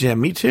going to the gym.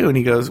 Me too. And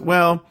he goes,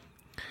 well,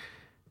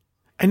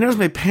 I noticed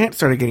my pants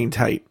started getting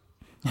tight.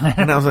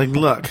 And I was like,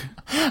 look.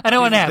 I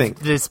don't want to have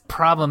this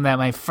problem that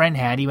my friend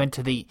had. He went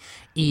to the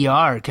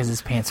ER because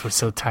his pants were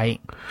so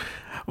tight.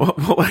 Well,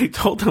 what I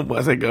told him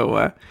was, I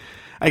go,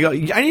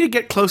 I need to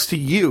get close to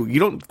you. You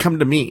don't come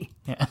to me.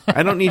 Yeah.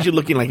 I don't need you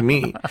looking like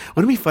me.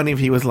 Wouldn't it be funny if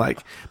he was like,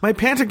 my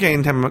pants are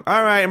getting tight. I'm like,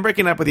 all right, I'm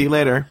breaking up with you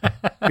later.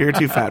 You're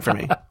too fat for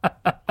me.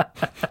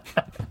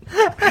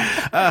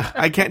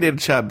 I can't date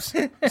chubs.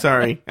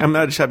 Sorry. I'm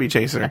not a chubby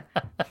chaser.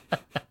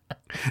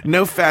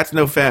 No fats,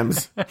 no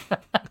femmes.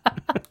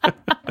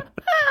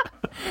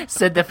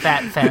 Said the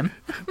fat femme.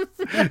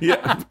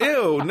 Yeah.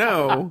 Ew,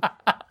 no.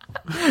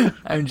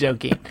 I'm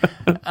joking.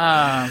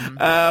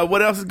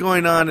 What else is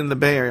going on in the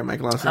Bay Area,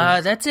 Mike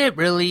Lawson? That's it,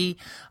 really.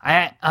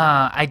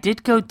 I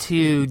did go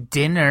to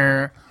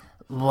dinner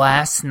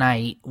last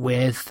night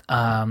with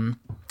what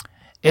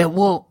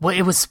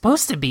it was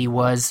supposed to be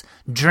was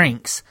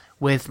drinks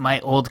with my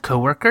old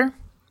coworker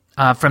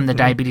from the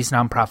diabetes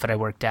nonprofit I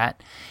worked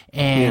at,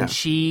 and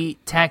she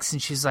texts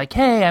and she's like,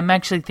 "Hey, I'm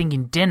actually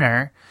thinking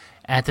dinner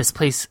at this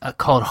place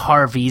called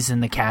Harvey's in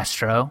the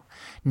Castro,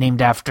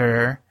 named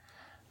after."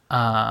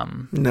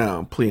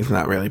 No, please,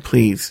 not really.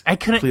 Please, I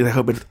couldn't. Please,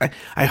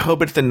 I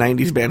hope it's the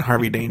 '90s band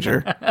Harvey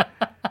Danger.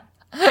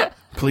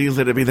 Please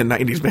let it be the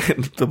 '90s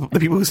band, the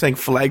people who sang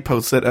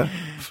Flagpole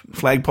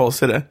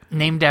Sitta,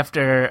 named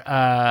after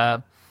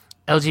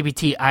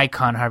LGBT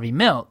icon Harvey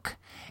Milk.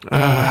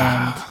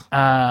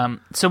 And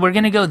so we're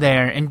gonna go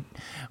there. And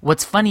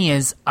what's funny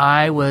is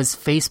I was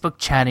Facebook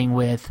chatting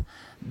with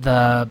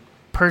the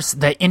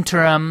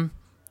interim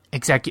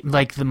executive,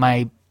 like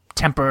my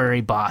temporary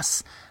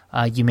boss.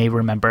 You may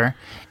remember.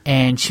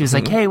 And she was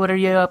like, hey, what are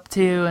you up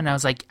to? And I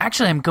was like,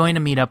 actually, I'm going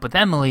to meet up with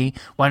Emily.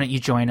 Why don't you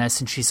join us?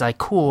 And she's like,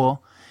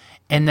 cool.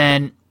 And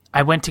then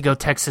I went to go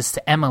text this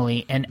to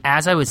Emily. And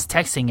as I was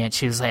texting it,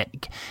 she was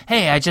like,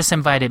 hey, I just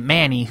invited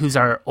Manny, who's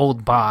our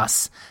old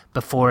boss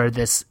before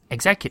this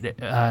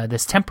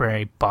this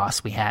temporary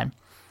boss we had.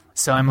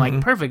 So I'm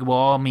like, perfect. We'll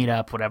all meet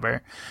up,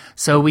 whatever.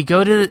 So we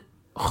go to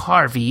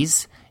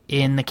Harvey's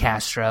in the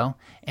Castro.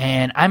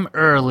 And I'm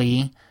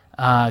early.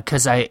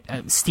 Because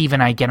Steve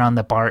and I get on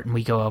the BART and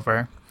we go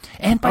over.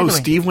 And by the way,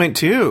 Steve went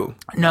too.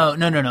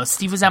 No.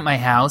 Steve was at my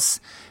house,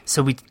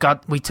 so we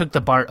took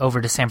the BART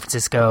over to San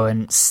Francisco,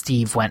 and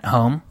Steve went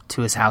home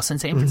to his house in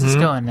San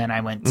Francisco, and then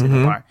I went to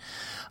the bar.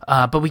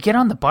 But we get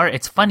on the BART.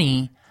 It's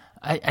funny.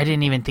 I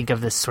didn't even think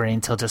of this story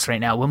until just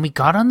right now. When we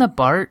got on the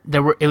BART,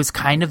 it was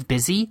kind of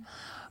busy,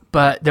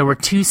 but there were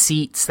 2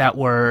 seats that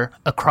were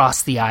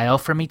across the aisle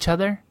from each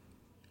other.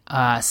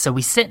 So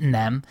we sit in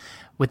them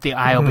with the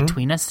aisle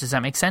between us. Does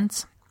that make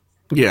sense?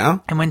 Yeah.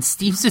 And when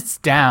Steve sits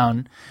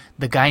down,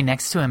 the guy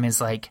next to him is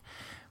like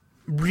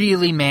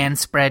really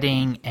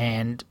man-spreading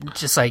and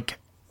just like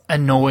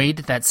annoyed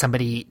that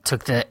somebody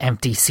took the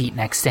empty seat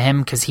next to him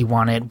because he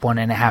wanted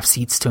 1.5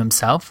 seats to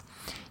himself.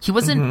 He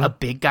wasn't a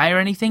big guy or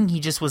anything. He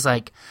just was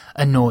like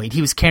annoyed.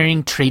 He was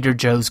carrying Trader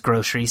Joe's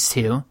groceries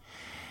too.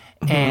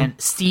 And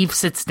Steve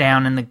sits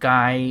down, and the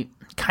guy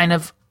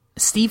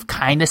Steve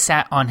kind of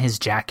sat on his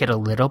jacket a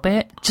little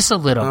bit, just a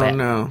little bit.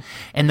 No.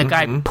 And the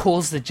guy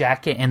pulls the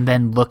jacket and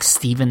then looks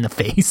Steve in the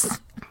face.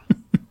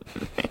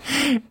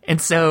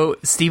 And so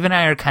Steve and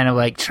I are kind of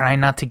like trying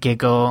not to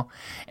giggle.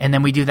 And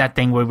then we do that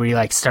thing where we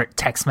like start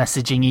text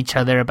messaging each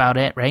other about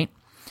it, right?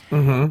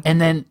 And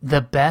then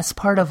the best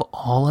part of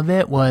all of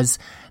it was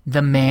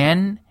the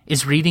man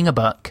is reading a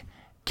book,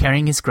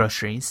 carrying his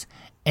groceries,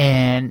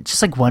 and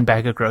just like one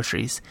bag of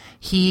groceries.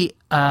 He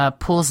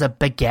pulls a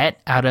baguette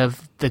out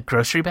of the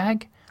grocery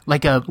bag,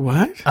 like a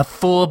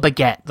full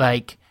baguette,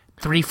 like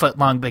 3-foot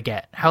long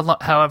baguette.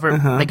 However,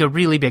 like a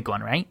really big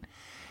one, right?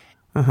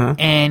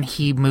 And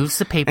he moves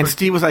the paper. And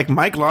Steve was like,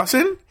 Mike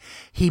Lawson?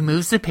 He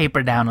moves the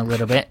paper down a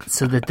little bit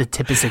so that the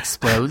tip is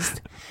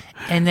exposed.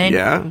 And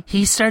then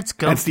he starts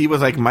going. And Steve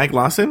was like, Mike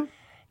Lawson?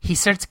 He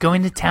starts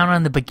going to town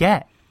on the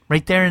baguette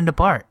right there in the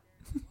BART.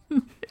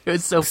 It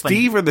was so funny.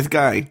 Steve or this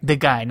guy? The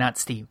guy, not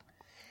Steve.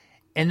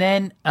 And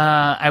then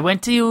I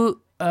went to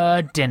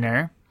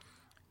dinner.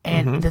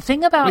 And the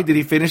thing about... Wait, did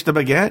he finish the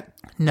baguette?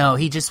 No,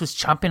 he just was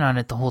chomping on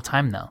it the whole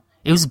time, though.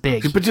 It was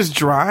big. But just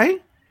dry?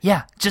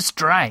 Yeah, just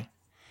dry.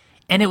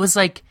 And it was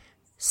like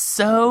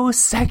so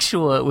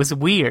sexual. It was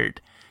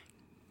weird.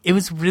 It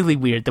was really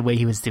weird the way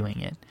he was doing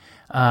it.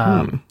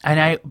 And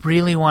I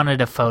really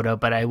wanted a photo,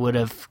 but I would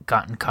have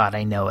gotten caught.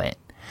 I know it.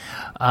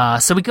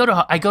 So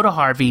I go to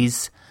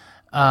Harvey's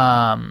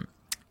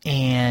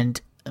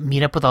and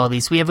meet up with all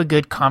these. We have a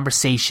good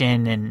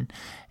conversation, and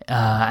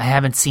I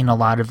haven't seen a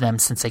lot of them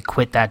since I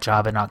quit that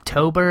job in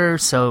October.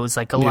 So it was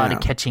like a lot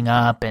of catching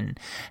up, and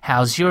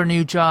how's your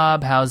new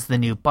job? How's the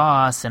new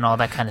boss? And all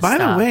that kind of stuff.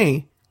 By the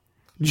way,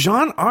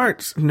 John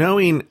Arts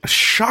knowing a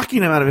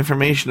shocking amount of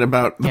information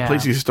about the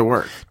place he used to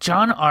work.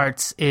 John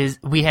Arts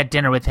we had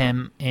dinner with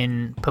him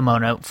in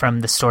Pomona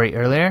from the story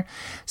earlier.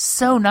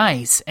 So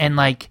nice. And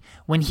like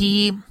when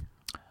he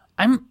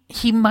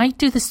might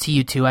do this to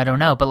you too, I don't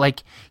know, but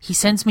like he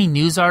sends me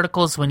news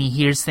articles when he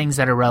hears things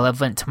that are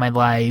relevant to my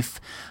life.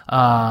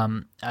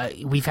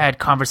 We've had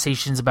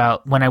conversations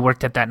about when I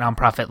worked at that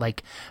nonprofit,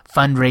 like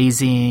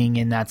fundraising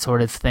and that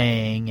sort of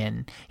thing.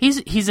 And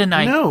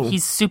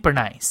he's super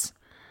nice.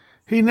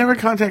 He never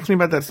contacts me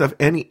about that stuff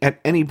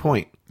at any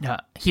point.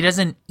 He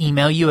doesn't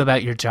email you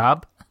about your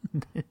job?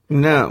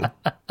 No.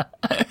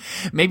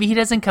 Maybe he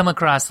doesn't come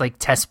across like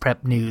test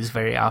prep news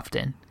very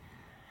often.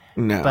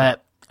 No.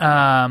 But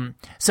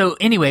so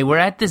anyway, we're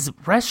at this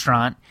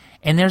restaurant,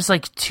 and there's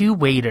like 2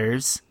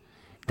 waiters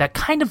that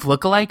kind of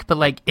look alike, but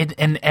like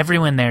and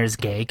everyone there is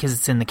gay because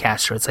it's in the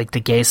Castro. It's like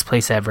the gayest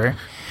place ever.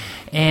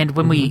 And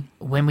when we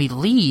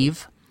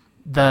leave,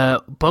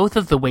 both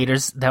of the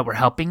waiters that were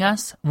helping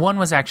us, one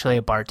was actually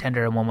a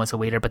bartender and one was a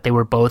waiter, but they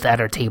were both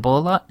at our table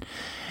a lot.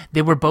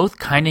 They were both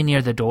kind of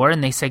near the door,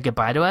 and they said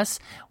goodbye to us.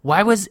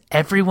 Why was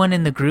everyone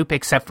in the group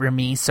except for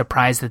me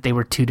surprised that they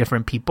were 2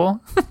 different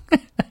people?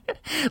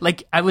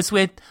 Like I was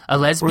with a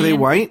lesbian. Were they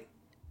white?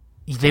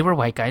 They were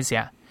white guys,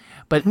 yeah.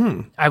 But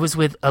I was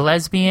with a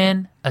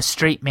lesbian, a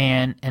straight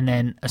man, and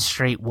then a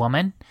straight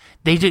woman.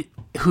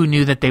 Who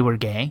knew that they were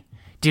gay.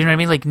 Do you know what I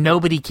mean? Like,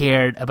 nobody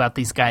cared about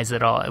these guys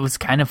at all. It was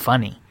kind of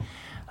funny.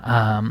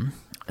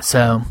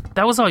 So,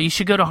 that was all. You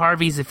should go to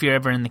Harvey's if you're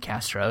ever in the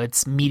Castro.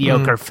 It's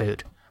mediocre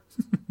food.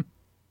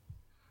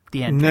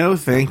 The end. No,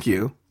 thank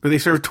you. Do they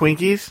serve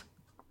Twinkies?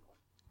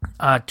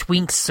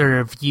 Twinks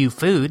serve you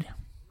food.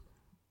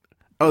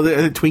 Oh,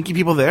 the Twinkie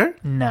people there?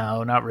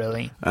 No, not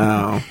really.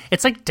 Oh.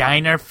 It's like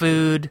diner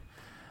food.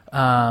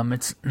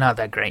 It's not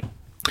that great.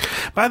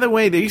 By the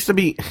way, there used to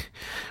be,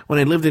 when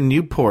I lived in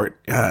Newport,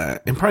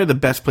 and probably the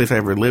best place I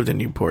ever lived in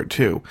Newport,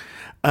 too,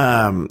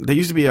 there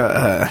used to be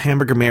a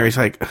Hamburger Mary's,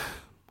 like...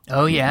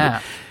 Oh,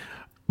 yeah.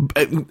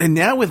 And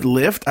now with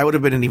Lyft, I would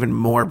have been in even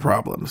more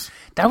problems.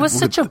 That was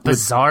such a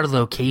bizarre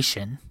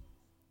location.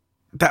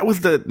 That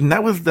was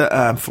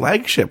the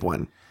flagship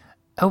one.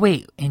 Oh,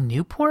 wait, in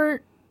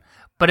Newport?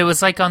 But it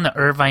was like on the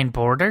Irvine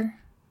border?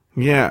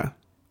 Yeah.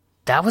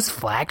 That was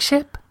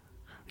flagship?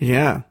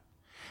 Yeah.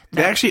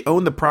 They actually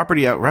owned the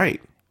property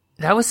outright.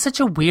 That was such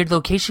a weird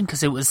location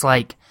because it was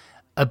like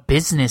a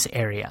business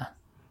area.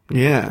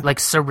 Yeah. Like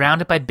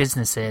surrounded by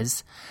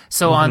businesses.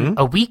 So on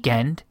a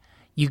weekend,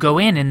 you go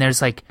in and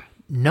there's like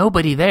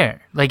nobody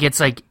there. Like it's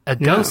like a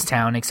ghost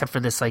town except for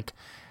this like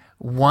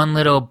one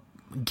little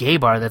gay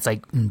bar that's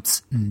like, Yeah,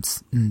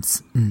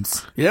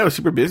 it was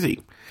super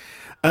busy.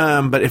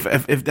 But if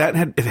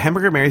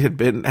Hamburger Mary's had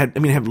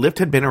Lyft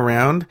had been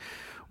around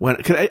when,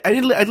 cause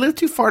I lived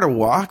too far to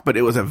walk, but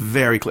it was it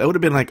would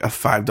have been like a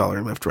 $5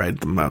 Lyft ride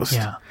at the most.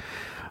 Yeah.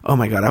 Oh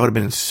my God, I would have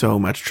been in so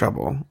much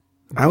trouble.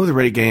 I was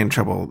already getting in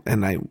trouble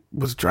and I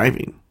was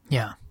driving.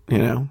 Yeah. You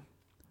know?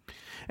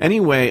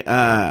 Anyway, what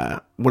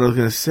I was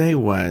going to say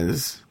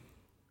was,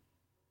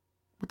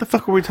 what the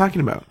fuck were we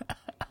talking about?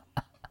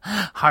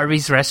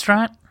 Harvey's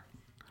Restaurant?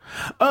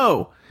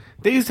 Oh,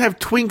 they used to have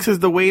twinks as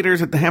the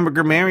waiters at the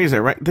Hamburger Mary's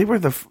there, right? They were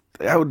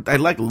I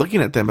like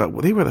looking at them,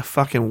 but they were the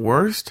fucking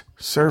worst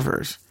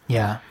servers.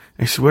 Yeah.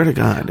 I swear to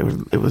God,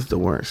 it was the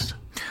worst.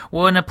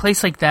 Well, in a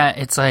place like that,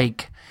 it's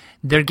like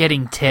they're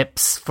getting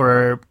tips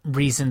for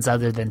reasons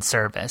other than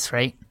service,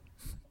 right?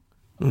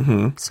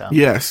 Mm-hmm. So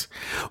yes.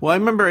 Well, I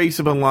remember I used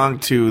to belong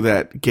to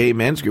that gay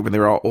men's group, and they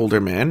were all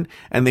older men,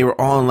 and they were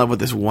all in love with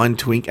this one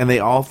twink, and they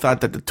all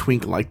thought that the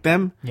twink liked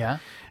them. Yeah.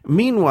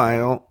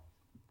 Meanwhile,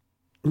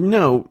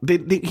 no,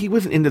 he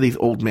wasn't into these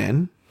old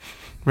men,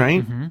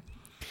 right? Mm-hmm.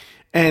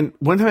 And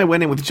one time I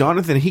went in with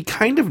Jonathan,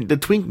 the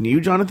twink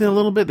knew Jonathan a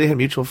little bit. They had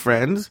mutual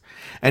friends,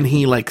 and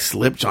he like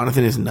slipped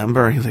Jonathan his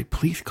number, and he was like,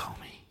 "Please call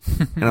me."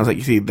 And I was like,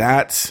 "You see,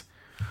 that's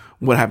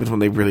what happens when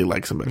they really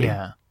like somebody."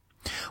 Yeah.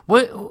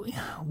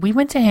 We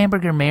went to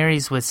Hamburger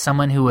Mary's with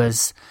someone who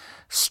was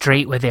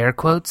straight with air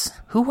quotes.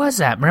 Who was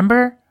that?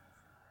 Remember?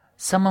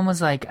 Someone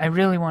was like, "I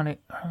really want to."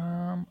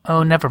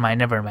 Oh, never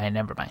mind.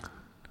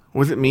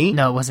 Was it me?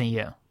 No, it wasn't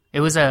you.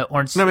 It was a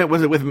Orange. No, it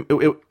was with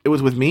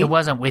me. It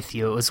wasn't with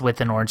you. It was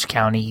with an Orange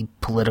County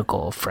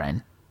political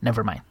friend.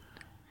 Never mind.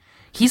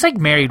 He's like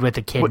married with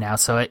a kid now,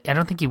 so I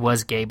don't think he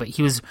was gay, but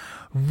he was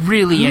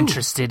really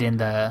interested in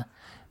the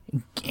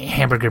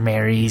Hamburger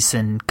Mary's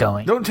and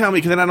going. Don't tell me,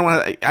 because then I don't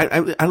want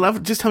to. I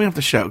love, just tell me off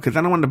the show, because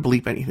I don't want to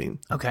bleep anything.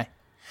 Okay.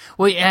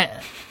 Well,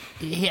 yeah,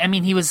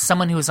 he was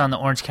someone who was on the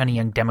Orange County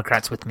Young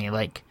Democrats with me.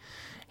 Like,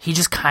 he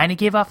just kind of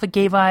gave off a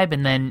gay vibe,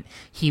 and then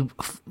he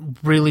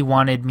really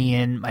wanted me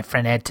and my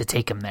friend Ed to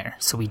take him there,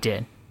 so we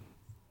did.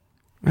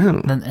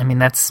 Oh. I mean,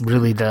 that's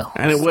really the.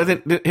 And it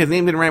wasn't, his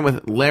name didn't rhyme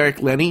with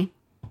Larrick Lenny.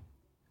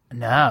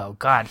 No,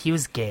 God, he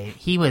was gay.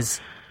 He was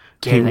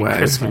gay like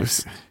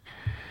Christmas.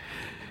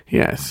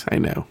 Yes, I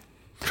know.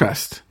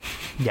 Trust.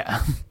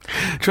 Yeah.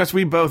 Trust,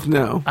 we both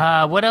know.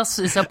 What else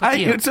is up with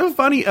you? It's so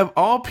funny. Of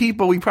all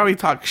people, we probably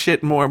talk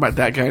shit more about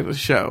that guy in the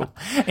show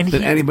than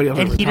anybody else.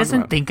 And he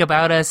doesn't think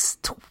about us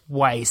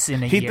twice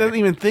in a year. He doesn't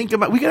even think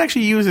about. We could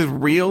actually use his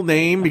real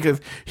name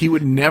because he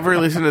would never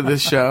listen to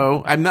this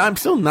show. I'm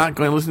still not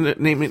going to listen to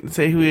name it and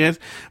say who he is.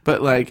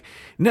 But like,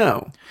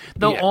 no.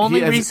 The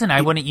only reason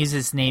I wouldn't use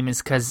his name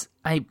is because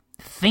I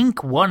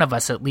think one of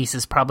us at least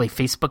is probably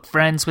Facebook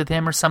friends with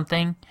him or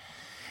something.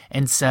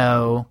 And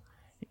so,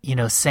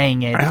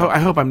 saying it. I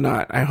hope I'm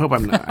not. I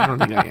don't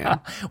think I am.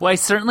 Well, I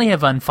certainly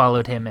have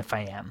unfollowed him if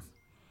I am.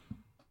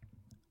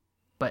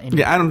 But anyway.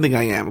 Yeah, I don't think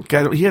I am.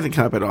 He hasn't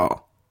come up at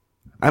all.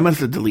 I must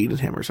have deleted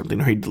him or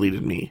something, or he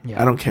deleted me.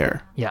 Yeah. I don't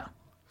care. Yeah.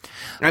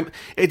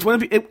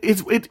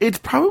 It's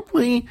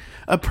probably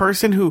a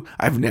person who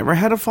I've never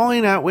had a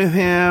falling out with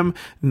him.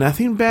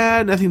 Nothing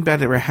bad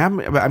ever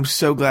happened. But I'm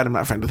so glad I'm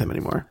not friends with him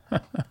anymore.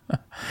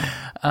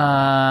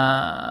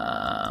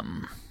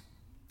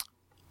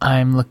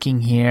 I'm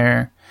looking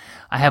here.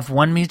 I have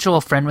one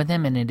mutual friend with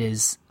him, and it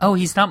is... Oh,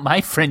 he's not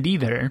my friend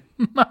either.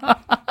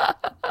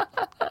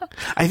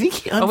 I think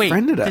he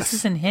unfriended us. This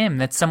isn't him.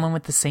 That's someone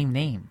with the same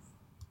name.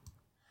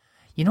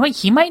 You know what?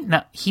 He might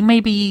not... He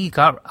maybe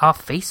got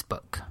off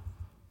Facebook.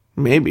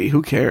 Maybe.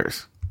 Who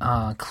cares?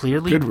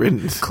 Clearly... Good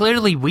riddance.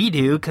 Clearly we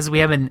do, because we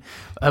have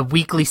a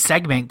weekly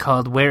segment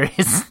called Where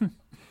Is...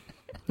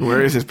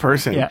 Where is this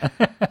person? Yeah.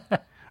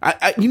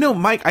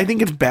 Mike, I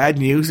think it's bad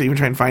news to even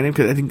try and find him,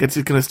 because I think that's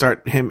just going to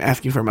start him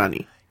asking for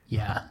money.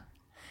 Yeah.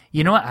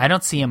 You know what? I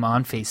don't see him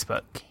on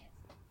Facebook.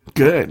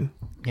 Good.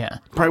 Yeah.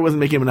 Probably wasn't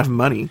making him enough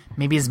money.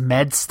 Maybe his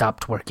meds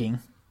stopped working.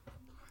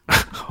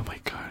 Oh, my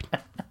God.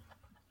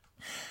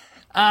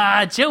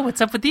 Joe,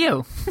 what's up with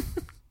you?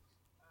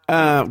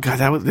 God,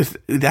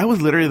 that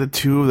was literally the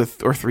 2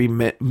 or 3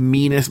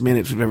 meanest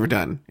minutes we've ever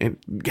done. And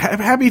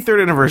happy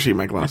 3rd anniversary,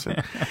 Mike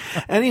Lawson.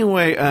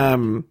 Anyway,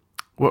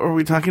 what were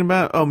we talking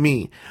about? Oh,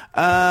 me.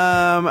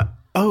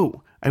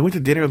 I went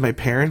to dinner with my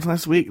parents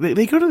last week.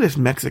 They go to this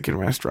Mexican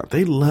restaurant.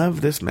 They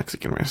love this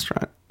Mexican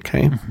restaurant.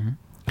 Okay.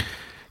 Mm-hmm.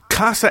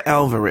 Casa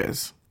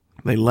Alvarez.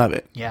 They love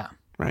it. Yeah.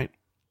 Right.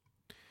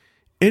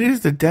 It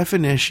is the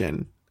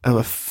definition of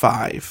a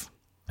 5.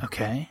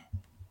 Okay.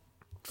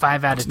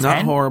 5 out of 10? It's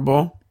not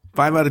horrible.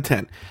 5 out of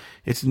 10.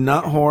 It's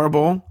not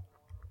horrible.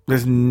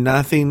 There's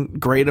nothing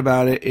great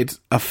about it.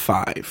 It's a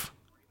 5.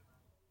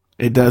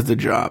 It does the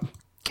job.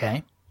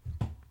 Okay.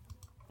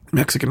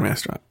 Mexican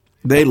restaurant.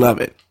 They love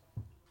it.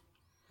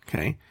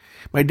 Okay.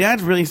 My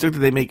dad's really stoked that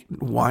they make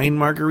wine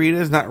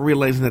margaritas, not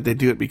realizing that they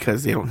do it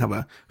because they don't have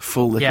a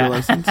full liquor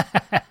license.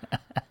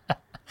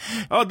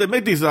 Oh, they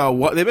make these, they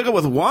make it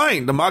with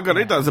wine. The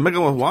margaritas, they make it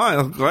with wine.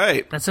 That's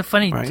great. That's so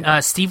funny.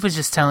 Right? Steve was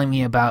just telling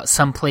me about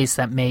some place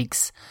that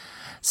makes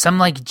some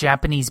like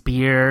Japanese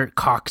beer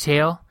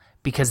cocktail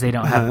because they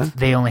don't have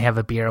they only have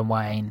a beer and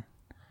wine.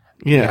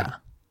 Yeah.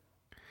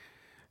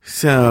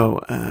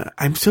 So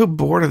I'm so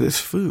bored of this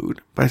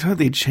food, but I thought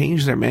they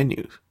changed their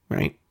menus,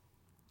 right?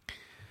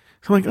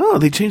 So I'm like, oh,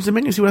 they changed the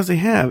menu, see what else they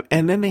have.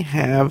 And then they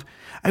have,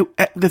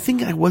 the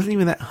thing, I wasn't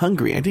even that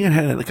hungry. I think I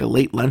had like a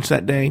late lunch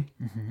that day.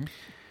 Mm-hmm.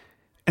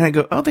 And I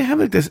go, oh, they have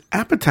like this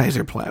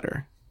appetizer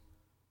platter,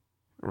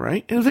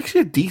 right? And it was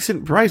actually a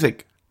decent price,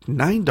 like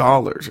 $9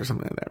 or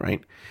something like that,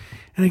 right?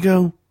 And I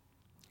go,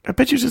 I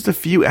bet you it's just a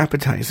few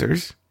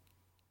appetizers,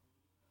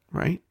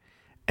 right?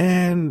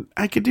 And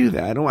I could do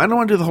that. I don't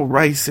want to do the whole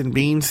rice and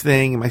beans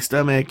thing in my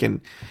stomach,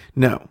 and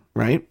no,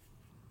 right?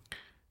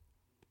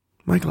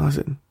 Mike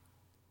Lawson,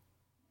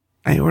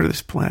 I order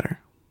this platter.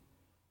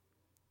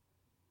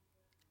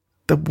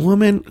 The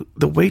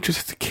waitress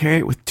has to carry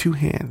it with 2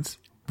 hands.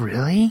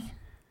 Really?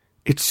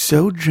 It's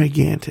so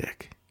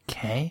gigantic.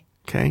 Okay.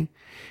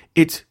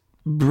 It's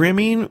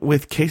brimming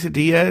with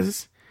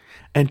quesadillas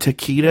and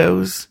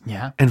taquitos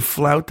and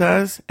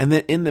flautas, and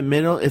then in the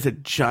middle is a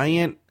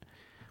giant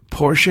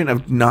portion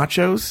of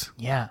nachos.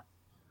 Yeah.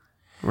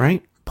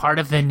 Right? Part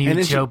of the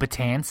new Joe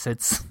Batance.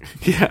 It's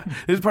yeah,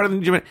 this is part of the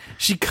new Joe.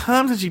 She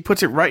comes and she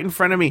puts it right in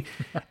front of me.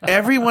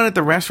 Everyone at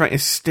the restaurant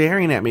is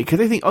staring at me because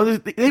they think, oh,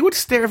 they would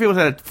stare if it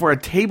was for a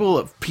table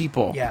of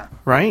people. Yeah.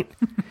 Right?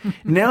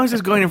 Now it's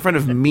just going in front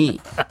of me.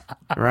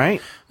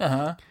 Right?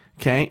 Uh-huh.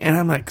 Okay, and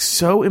I'm like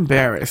so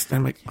embarrassed.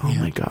 I'm like, oh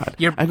my God.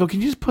 I go,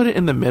 can you just put it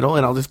in the middle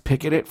and I'll just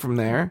pick at it from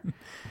there?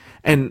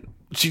 And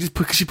she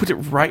puts it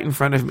right in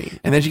front of me.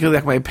 And then she goes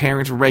back to my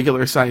parents'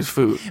 regular size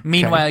food.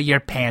 Meanwhile, your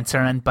pants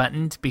are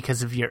unbuttoned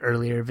because of your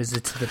earlier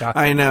visit to the doctor.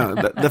 I know.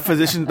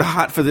 The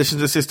hot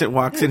physician's assistant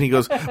walks in. He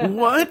goes,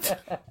 what?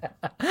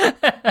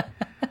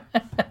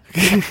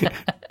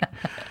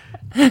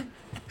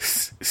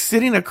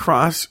 Sitting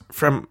across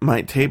from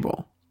my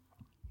table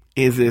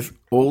is this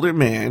older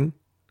man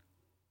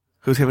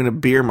who's having a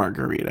beer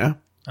margarita.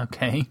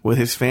 Okay. With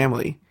his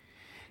family.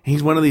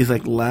 He's one of these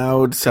like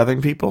loud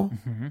Southern people.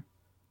 Mm-hmm.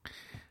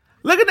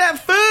 Look at that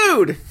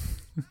food!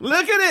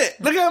 Look at it!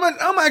 Look how much!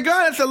 Oh my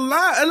God, it's a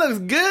lot! It looks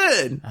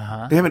good!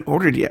 Uh-huh. They haven't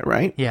ordered yet,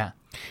 right? Yeah.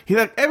 He's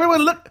like,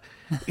 everyone look!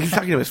 He's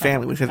talking to his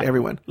family. He says,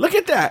 everyone, look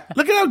at that!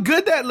 Look at how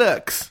good that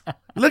looks!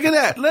 Look at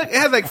that! Look, it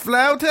has like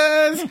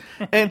flautas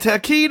and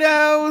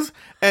taquitos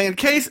and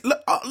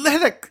look, it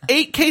has like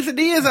 8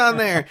 quesadillas on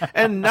there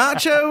and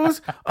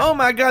nachos. Oh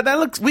my God, that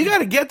looks, we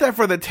gotta get that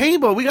for the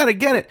table. We gotta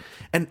get it.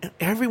 And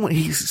everyone,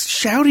 he's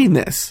shouting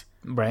this.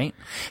 Right.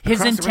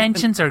 His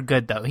intentions are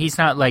good, though. He's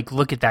not like,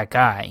 look at that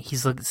guy.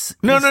 He's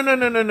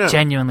no.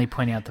 Genuinely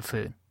pointing out the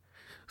food.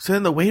 So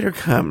then the waiter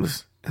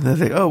comes, and they're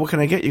like, oh, what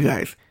can I get you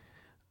guys?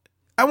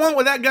 I want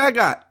what that guy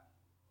got.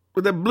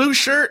 With the blue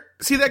shirt.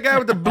 See that guy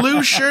with the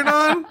blue shirt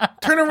on?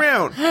 Turn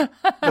around.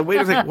 The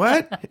waiter's like,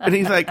 what? And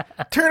he's like,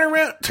 turn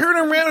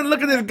around and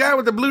look at this guy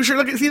with the blue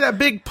shirt. See that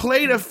big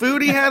plate of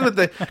food he has with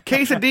the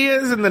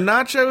quesadillas and the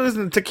nachos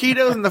and the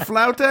taquitos and the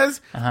flautas?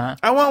 Uh-huh.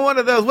 I want one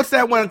of those. What's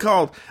that one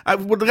called? The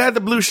guy with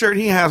the blue shirt,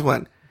 he has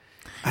one.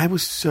 I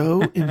was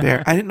so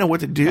embarrassed. I didn't know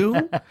what to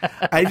do.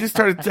 I just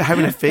started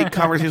having a fake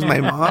conversation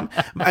with my mom.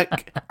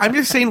 I'm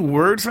just saying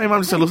words to my mom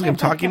just so it looks like I'm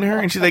talking to her.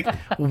 And she's like,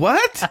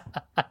 what?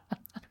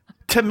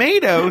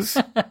 Tomatoes.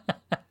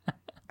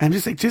 I'm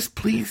just like, just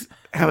please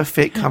have a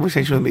fake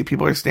conversation with me.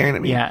 People are staring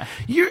at me. Yeah.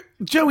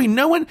 Joey,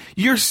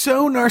 you're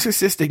so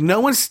narcissistic. No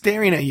one's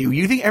staring at you.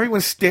 You think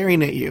everyone's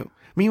staring at you.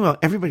 Meanwhile,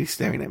 everybody's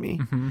staring at me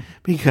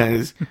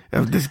because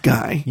of this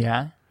guy.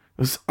 Yeah. It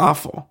was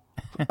awful.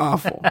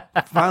 Awful.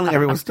 Finally,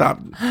 everyone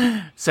stopped.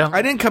 So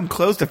I didn't come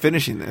close to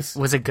finishing this.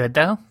 Was it good,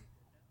 though?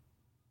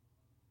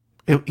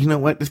 You know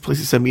what? This place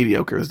is so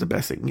mediocre. Is the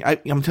best thing.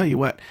 I'm telling you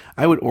what.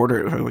 I would order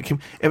it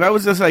if I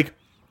was just like,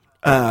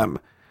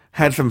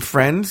 had some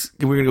friends,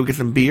 we were gonna go get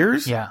some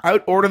beers. Yeah, I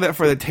would order that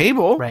for the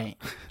table, right?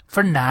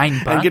 For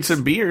 $9 and get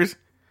some beers.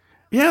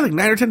 Yeah, like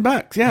 $9 or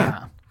 $10.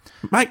 Yeah,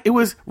 Mike, it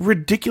was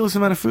ridiculous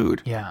amount of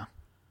food. Yeah.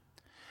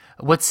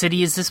 What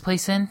city is this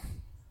place in?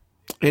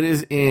 It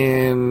is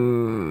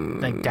in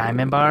like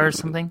Diamond Bar or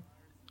something.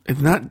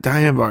 It's not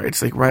Diamond Bar.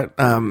 It's like right,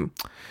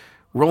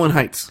 Rolling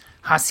Heights,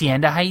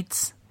 Hacienda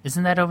Heights.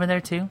 Isn't that over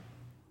there too?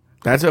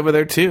 That's over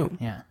there too.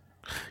 Yeah.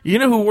 You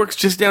know who works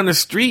just down the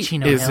street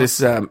Chino is Hills?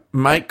 this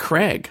Mike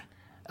Craig.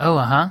 Oh,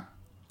 uh-huh.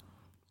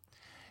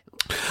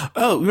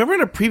 Oh, remember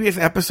in a previous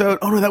episode?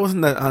 Oh, no, that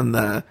wasn't on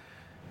the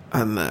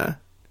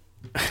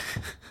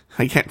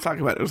I can't talk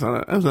about it.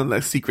 It was on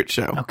the secret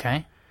show.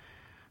 Okay.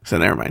 So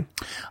never mind.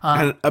 I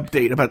had an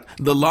update about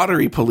the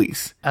lottery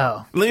police.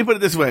 Oh. Let me put it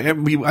this way. I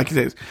can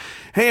say this.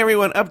 Hey,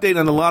 everyone, update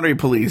on the lottery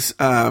police.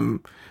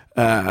 The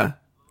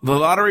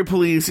lottery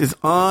police is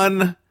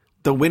on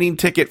the winning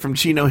ticket from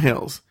Chino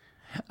Hills.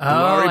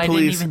 I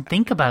didn't even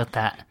think about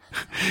that.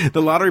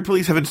 The lottery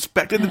police have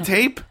inspected the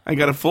tape. I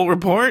got a full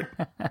report.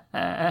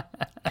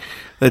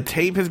 The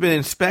tape has been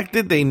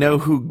inspected. They know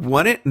who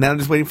won it. Now I'm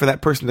just waiting for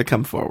that person to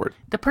come forward.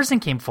 The person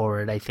came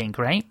forward, I think,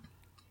 right?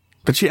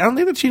 But I don't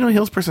think the Chino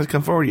Hills person has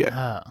come forward yet.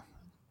 Oh.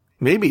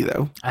 Maybe,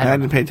 though. I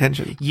didn't pay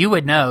attention. You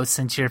would know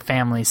since your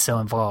family's so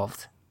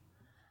involved.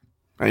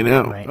 I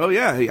know. Right. Oh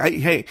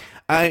yeah.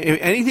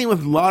 Anything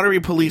with lottery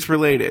police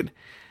related,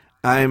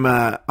 I'm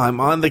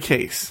on the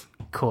case.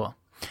 Cool.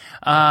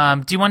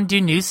 Do you want to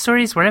do news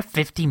stories? We're at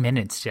 50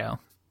 minutes, Joe.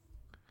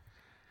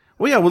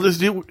 Well, yeah, we'll just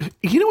do.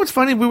 You know what's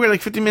funny? We were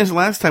like 50 minutes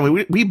last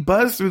time. We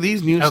buzzed through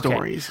these news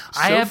stories so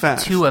I have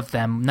fast. 2 of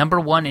them. Number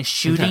 1 is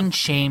shooting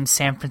shames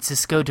San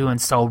Francisco to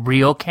install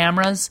real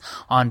cameras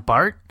on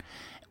BART,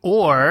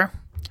 or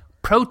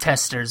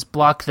protesters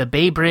block the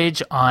Bay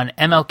Bridge on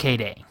MLK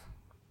Day.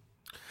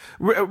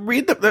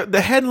 Read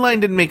the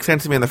headline didn't make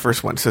sense to me on the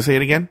first one. So say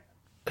it again.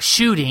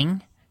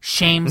 Shooting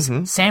shames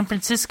San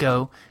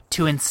Francisco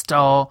to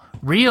install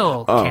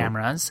real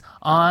cameras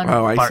on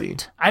BART. I see.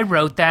 I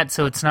wrote that,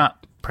 so it's not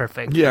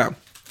perfect. Yeah.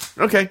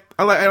 Okay.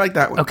 I like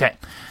that one. Okay.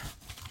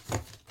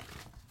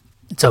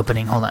 It's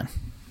opening. Hold on.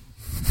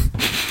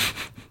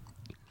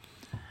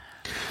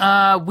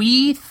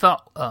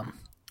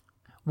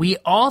 We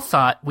all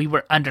thought we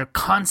were under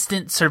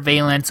constant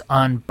surveillance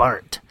on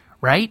BART,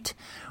 right?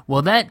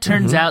 Well, that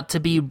turns out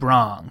to be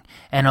wrong.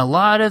 And a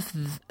lot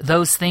of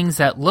those things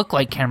that look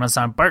like cameras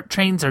on BART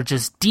trains are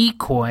just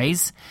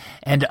decoys.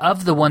 And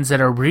of the ones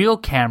that are real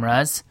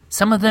cameras,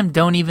 some of them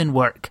don't even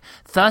work.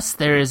 Thus,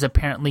 there is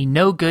apparently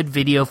no good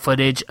video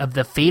footage of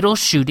the fatal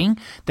shooting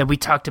that we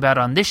talked about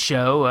on this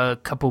show a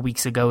couple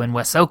weeks ago in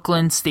West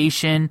Oakland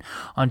Station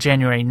on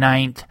January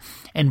 9th.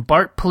 And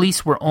BART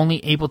police were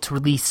only able to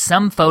release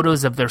some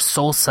photos of their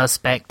sole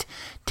suspect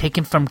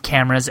taken from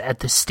cameras at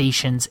the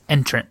station's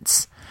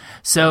entrance.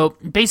 So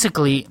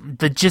basically,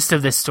 the gist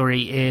of this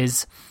story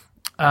is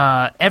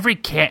every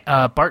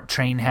BART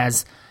train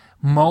has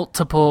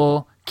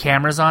multiple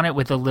cameras on it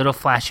with a little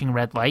flashing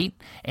red light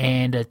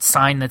and a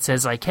sign that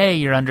says, like, hey,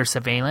 you're under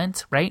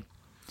surveillance, right?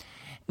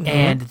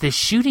 And the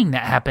shooting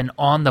that happened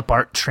on the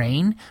BART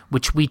train,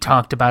 which we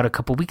talked about a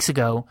couple weeks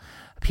ago,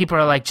 people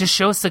are like, just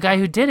show us the guy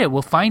who did it.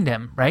 We'll find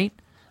him, right?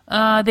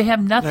 They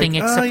have nothing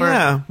except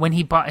for when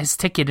he bought his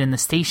ticket in the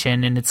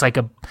station, and it's like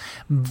a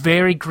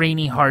very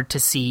grainy, hard to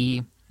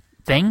see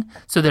thing.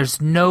 So there's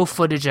no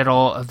footage at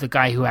all of the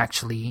guy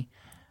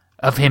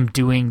of him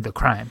doing the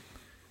crime.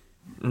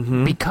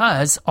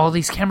 Because all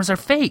these cameras are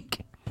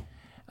fake.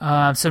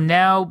 So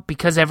now,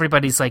 because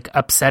everybody's like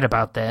upset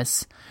about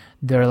this,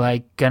 they're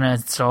like gonna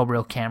install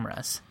real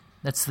cameras.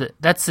 That's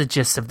the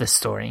gist of this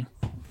story.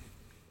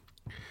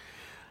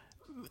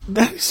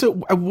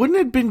 So wouldn't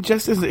it have been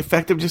just as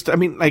effective?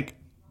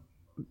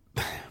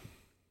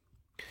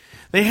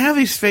 They have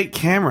these fake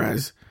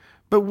cameras,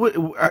 but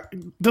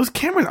those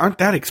cameras aren't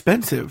that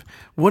expensive,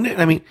 wouldn't it?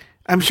 I mean,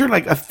 I'm sure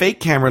like a fake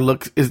camera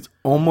is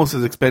almost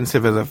as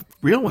expensive as a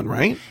real one,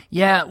 right?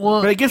 Yeah,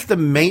 well, but I guess the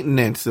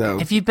maintenance though.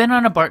 If you've been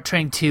on a BART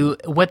train too,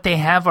 what they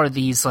have are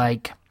these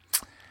like,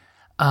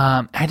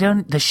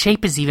 the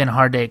shape is even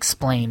hard to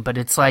explain, but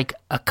it's like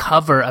a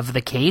cover of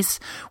the case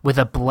with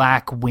a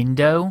black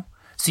window.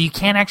 So you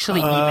can't actually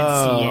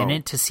even see in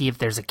it to see if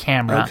there's a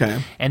camera.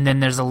 Okay. And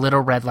then there's a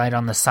little red light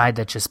on the side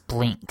that just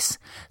blinks.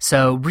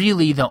 So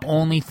really the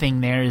only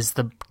thing there is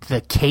the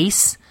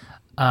case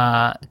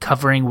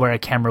covering where a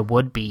camera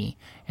would be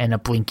and a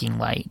blinking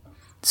light.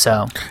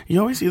 So you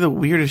always see the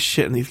weirdest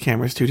shit in these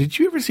cameras too. Did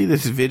you ever see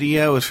this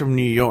video? It's from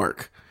New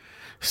York.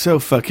 So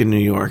fucking New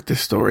York, this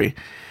story.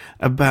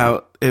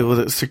 It was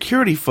a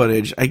security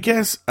footage, I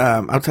guess,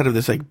 outside of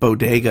this like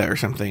bodega or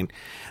something.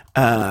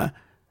 A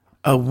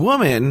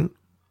woman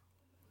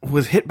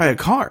was hit by a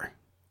car.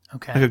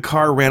 Okay. Like a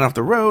car ran off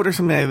the road or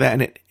something like that,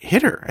 and it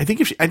hit her. I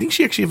think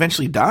she actually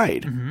eventually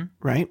died,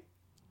 right?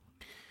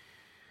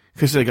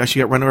 Because she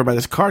got run over by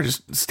this car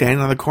just standing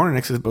on the corner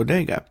next to this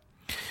bodega.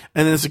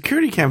 And then the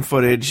security cam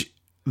footage,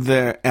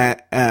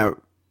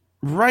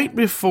 right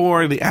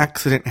before the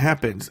accident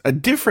happens, a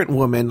different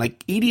woman,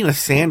 like eating a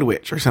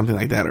sandwich or something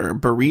like that, or a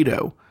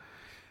burrito,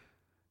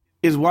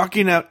 is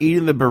walking out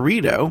eating the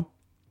burrito.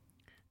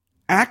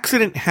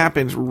 Accident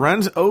happens,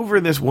 runs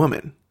over this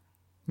woman.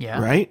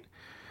 Yeah. Right?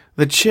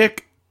 The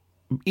chick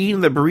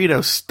eating the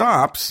burrito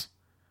stops,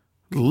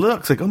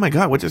 looks like, oh my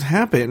God, what just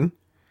happened?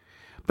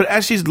 But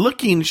as she's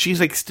looking,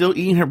 she's like still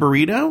eating her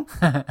burrito.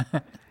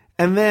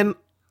 and then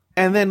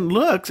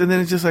looks, and then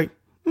it's just like,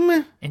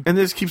 meh. And then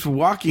just keeps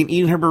walking,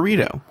 eating her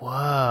burrito.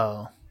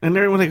 Whoa. And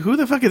everyone's like, who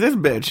the fuck is this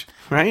bitch?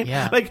 Right?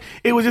 Yeah. Like,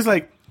 it was just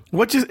like,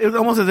 it was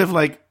almost as if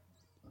like,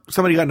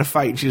 somebody got in a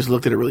fight and she just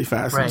looked at it really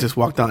fast and just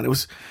walked on. It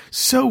was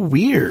so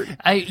weird.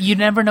 You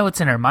never know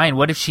what's in her mind.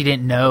 What if she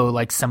didn't know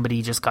like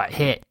somebody just got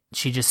hit?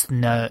 She just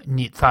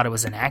thought it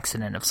was an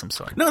accident of some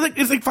sort. No,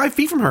 it's like 5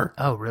 feet from her.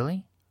 Oh,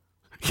 really?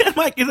 Yeah,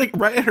 Mike, it's like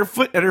right at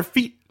her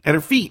feet.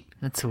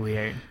 That's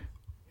weird.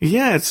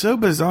 Yeah, it's so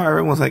bizarre.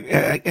 Everyone was like,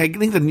 I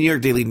think the New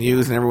York Daily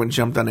News and everyone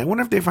jumped on it. I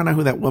wonder if they found out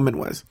who that woman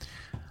was.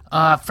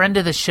 A friend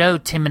of the show,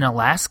 Tim in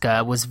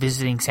Alaska, was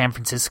visiting San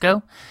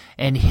Francisco,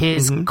 and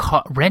his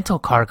rental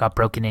car got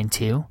broken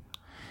into,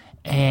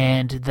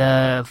 and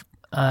the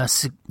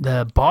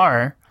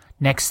bar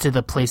next to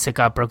the place that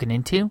got broken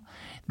into,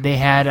 they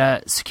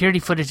had security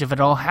footage of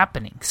it all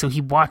happening. So he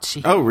watched.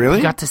 Oh, really?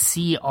 He got to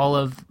see all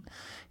of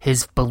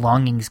his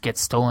belongings get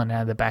stolen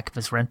out of the back of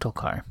his rental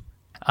car.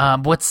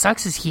 What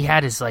sucks is he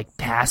had his like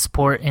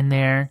passport in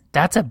there.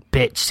 That's a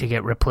bitch to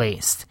get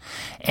replaced.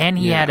 And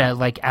he had a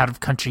like out of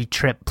country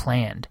trip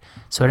planned.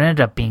 So it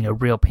ended up being a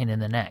real pain in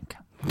the neck.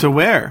 To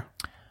where?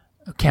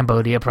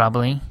 Cambodia,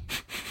 probably.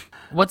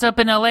 What's up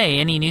in LA?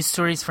 Any news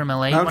stories from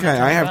LA? Okay,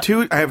 I have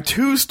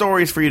two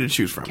stories for you to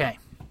choose from. Okay.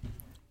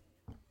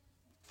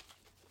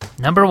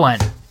 Number 1.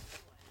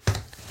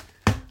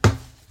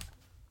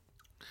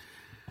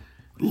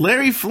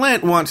 Larry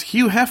Flynt wants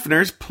Hugh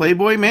Hefner's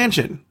Playboy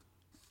Mansion.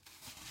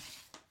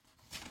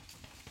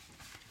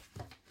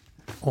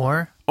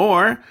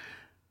 Or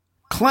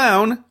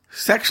clown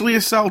sexually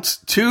assaults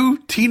 2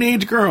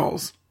 teenage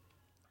girls.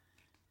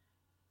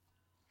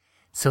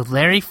 So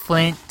Larry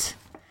Flynt.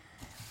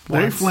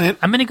 Larry Flynt.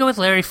 I'm going to go with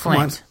Larry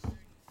Flynt.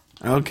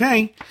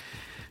 Okay.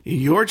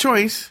 Your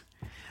choice.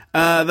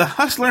 The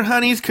Hustler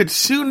Honeys could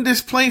soon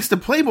displace the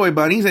Playboy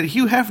Bunnies at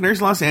Hugh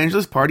Hefner's Los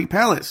Angeles Party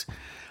Palace.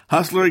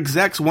 Hustler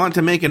execs want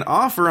to make an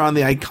offer on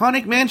the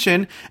iconic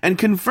mansion and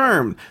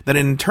confirm that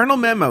an internal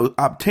memo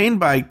obtained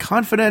by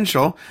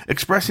Confidential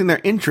expressing their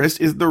interest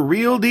is the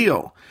real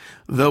deal,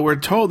 though we're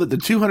told that the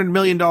 $200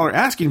 million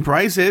asking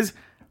price is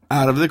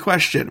out of the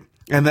question,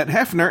 and that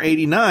Hefner,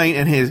 89,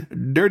 and his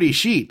dirty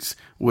sheets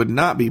would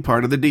not be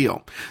part of the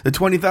deal. The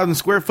 20,000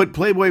 square foot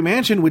Playboy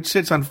Mansion, which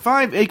sits on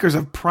 5 acres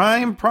of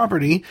prime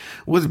property,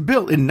 was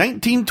built in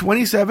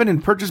 1927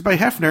 and purchased by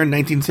Hefner in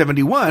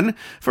 1971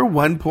 for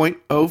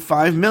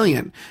 $1.05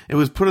 million. It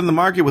was put on the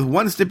market with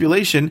one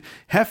stipulation: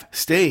 Hef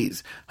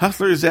stays.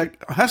 Hustler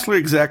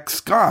exec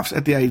scoffs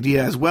at the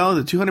idea as well as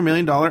the $200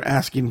 million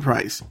asking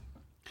price.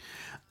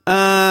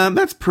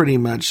 That's pretty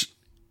much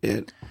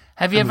it.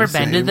 Have you ever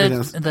been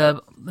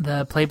to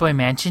the Playboy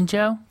Mansion,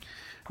 Joe?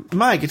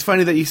 Mike, it's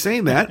funny that you say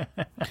that.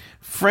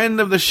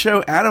 Friend of the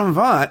show, Adam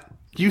Vaught,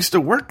 used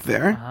to work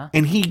there,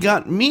 and he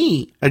got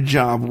me a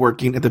job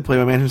working at the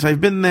Playboy Mansion. So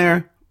I've been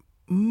there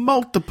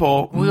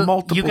multiple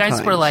You guys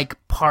times. were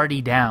like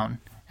party down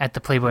at the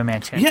Playboy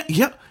Mansion.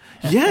 Yeah.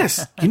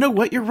 Yes. You know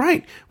what? You're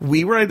right.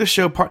 We were at the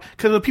show part,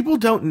 because what people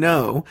don't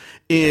know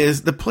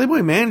is the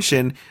Playboy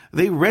Mansion,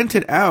 they rent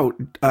it out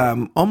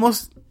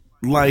almost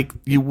like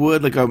you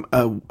would like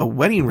a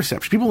wedding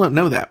reception. People don't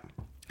know that.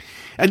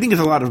 I think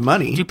it's a lot of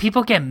money. Do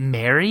people get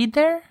married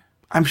there?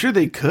 I'm sure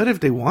they could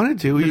if they wanted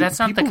to. But that's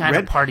not the kind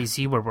of parties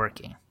you were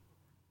working.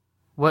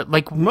 What,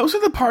 like most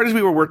of the parties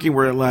we were working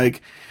were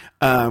like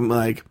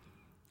Farmers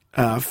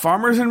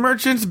and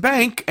Merchants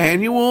Bank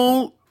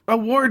annual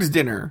awards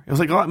dinner. It was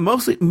like a lot,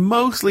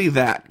 mostly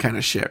that kind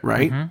of shit,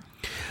 right?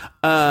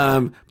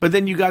 Mm-hmm. But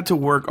then you got to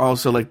work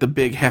also like the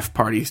big hef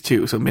parties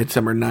too. So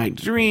Midsummer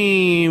Night's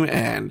Dream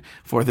and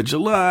 4th of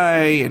July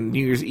and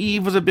New Year's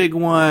Eve was a big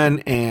one,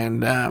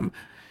 and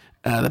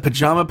the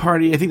pajama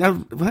party. I think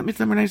was that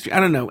Midsummer Night's Dream? I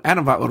don't know.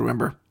 Adam Vaught will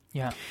remember.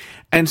 Yeah.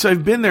 And so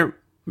I've been there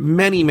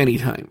many, many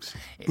times.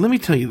 Let me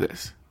tell you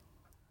this.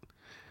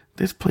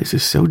 This place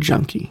is so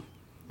junky.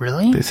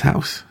 Really? This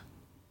house.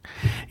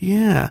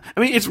 Yeah. I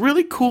mean, it's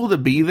really cool to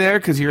be there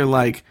because you're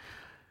like,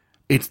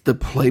 it's the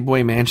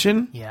Playboy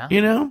Mansion. Yeah.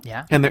 You know?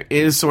 Yeah. And there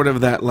is sort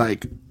of that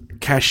like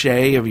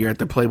cachet of you're at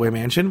the Playboy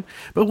Mansion.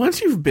 But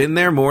once you've been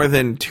there more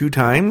than 2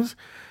 times,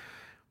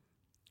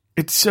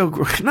 it's so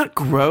not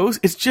gross.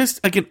 It's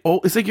just like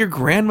it's like your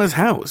grandma's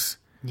house.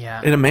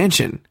 Yeah. In a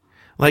mansion.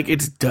 Like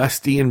it's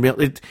dusty and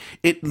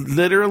it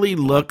literally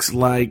looks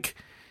like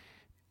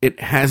it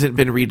hasn't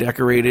been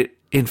redecorated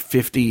in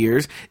 50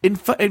 years. In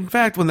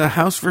fact, when the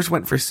house first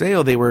went for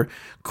sale, they were,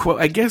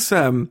 I guess,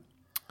 what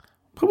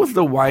was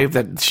the wife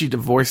that she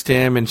divorced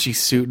him and she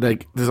sued,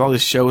 like, there's all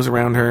these shows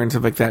around her and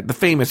stuff like that. The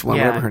famous one,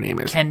 whatever her name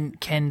is.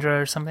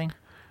 Kendra or something?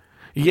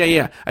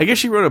 Yeah. I guess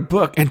she wrote a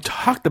book and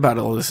talked about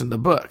all this in the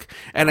book.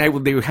 And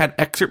they had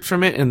excerpts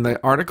from it in the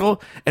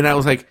article. And I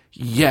was like,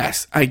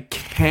 yes, I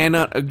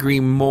cannot agree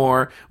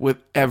more with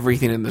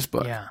everything in this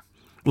book. Yeah.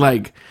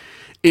 Like,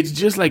 it's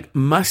just like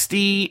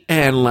musty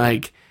and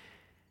like,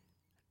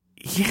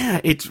 yeah,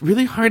 it's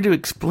really hard to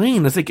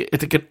explain. It's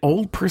like an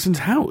old person's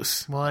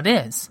house. Well, it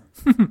is.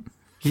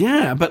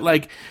 Yeah, but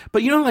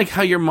you know, like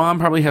how your mom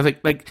probably has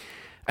like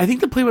I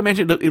think the Playboy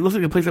Mansion, it looks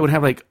like a place that would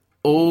have like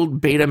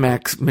old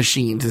Betamax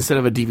machines instead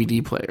of a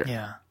DVD player.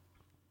 Yeah.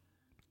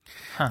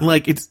 Huh.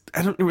 Like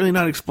I don't really know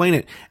how to explain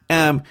it.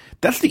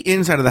 That's the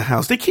inside of the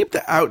house. They keep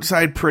the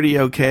outside pretty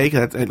okay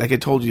because, like I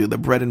told you, the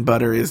bread and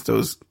butter is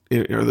those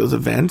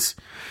events.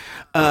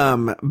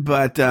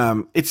 But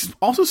it's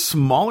also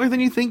smaller than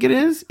you think it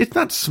is. It's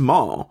not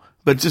small,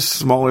 but just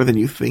smaller than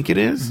you think it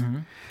is. Mm-hmm.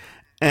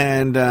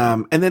 And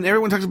then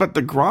everyone talks about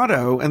the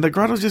grotto, and the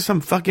grotto is just some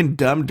fucking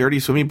dumb,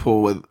 dirty swimming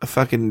pool with a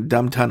fucking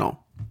dumb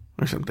tunnel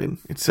or something.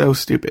 It's so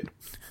stupid.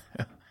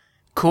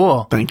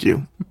 Cool. Thank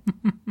you.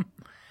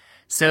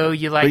 So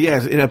you like? But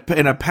yes,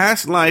 in a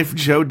past life,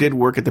 Joe did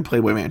work at the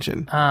Playboy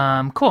Mansion.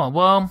 Cool.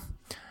 Well,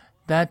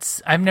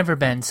 I've never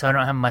been, so I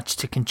don't have much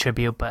to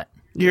contribute, but.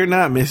 You're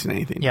not missing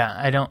anything. Yeah,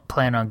 I don't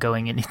plan on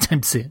going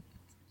anytime soon.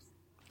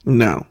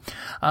 No.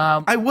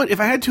 I would. If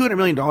I had $200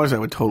 million, I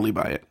would totally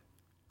buy it.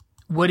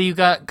 What do you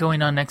got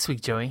going on next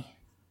week, Joey?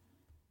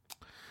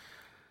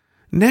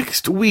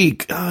 Next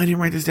week? Oh, I didn't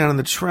write this down on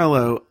the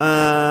Trello.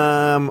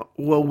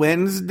 Well,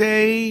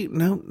 Wednesday.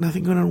 No,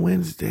 nothing going on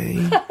Wednesday.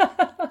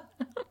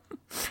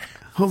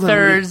 Hold on.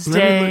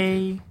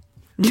 Thursday.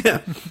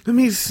 Yeah, let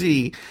me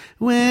see.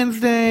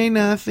 Wednesday,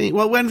 nothing.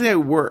 Well, Wednesday I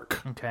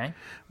work. Okay.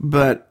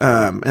 But,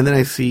 and then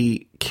I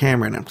see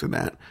Cameron after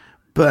that.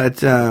 But,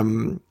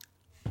 hold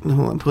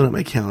on, put up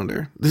my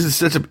calendar. This is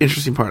such an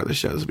interesting part of the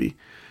show, so we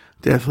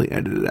definitely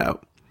edit it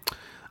out.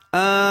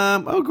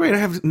 Oh, great. I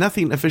have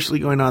nothing officially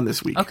going on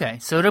this week. Okay,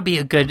 so it'll be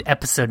a good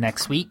episode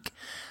next week,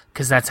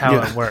 because that's how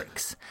it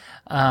works.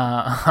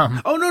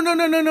 Oh,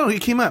 no. He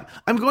came up.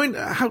 I'm going,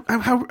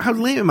 how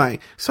lame am I?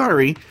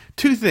 Sorry.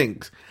 Two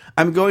things.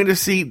 I'm going to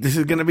see, this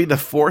is going to be the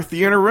 4th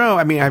year in a row.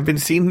 I mean, I've been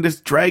seeing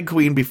this drag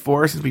queen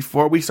since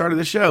before we started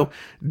the show.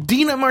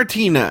 Dina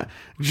Martina,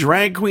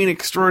 drag queen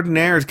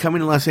extraordinaire, is coming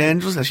to Los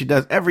Angeles, as she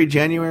does every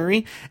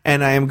January.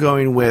 And I am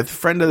going with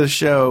friends of the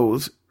show,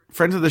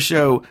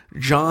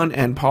 John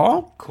and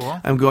Paul.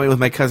 Cool. I'm going with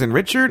my cousin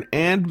Richard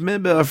and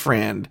my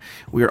friend.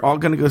 We are all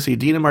going to go see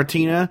Dina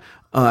Martina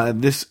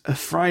this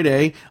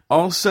Friday.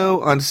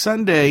 Also, on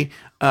Sunday,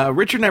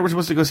 Richard and I were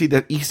supposed to go see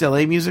the East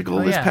LA musical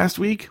this past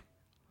week.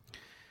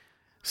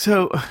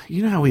 So,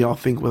 you know how we all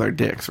think with our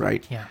dicks,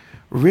 right? Yeah.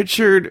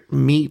 Richard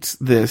meets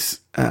this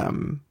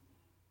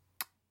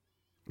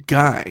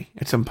guy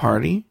at some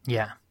party.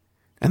 Yeah.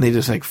 And they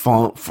just like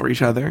fall for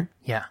each other.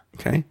 Yeah.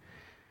 Okay.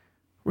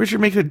 Richard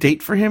makes a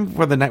date for him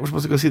for the night we're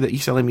supposed to go see the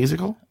East LA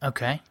musical.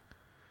 Okay.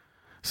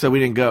 So we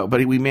didn't go,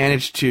 but we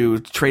managed to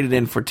trade it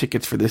in for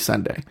tickets for this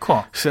Sunday.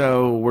 Cool.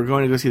 So we're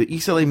going to go see the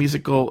East LA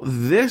musical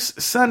this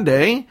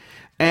Sunday,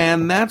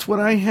 and that's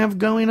what I have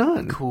going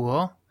on.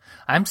 Cool.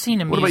 I'm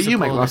seeing a What about you,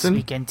 Mike musical this Lawson?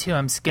 weekend too.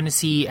 I'm going to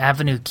see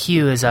Avenue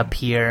Q is up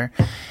here,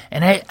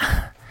 and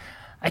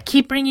I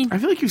keep bringing. I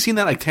feel like you've seen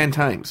that like 10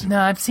 times. No,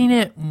 I've seen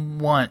it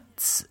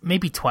once,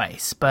 maybe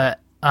twice, but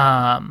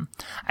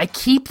I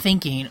keep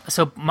thinking.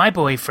 So my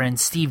boyfriend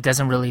Steve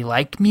doesn't really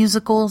like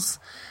musicals,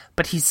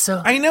 but he's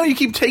so. I know you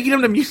keep taking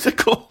him to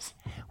musicals.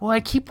 Well, I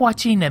keep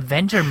watching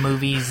Avenger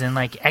movies and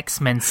like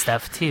X-Men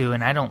stuff too,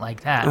 and I don't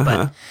like that.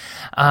 But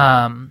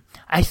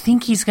I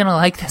think he's gonna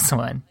like this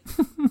one.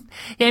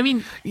 Yeah, I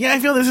mean, yeah, I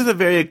feel this is a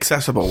very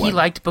accessible one. He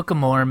liked Book of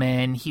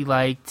Mormon. He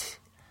liked.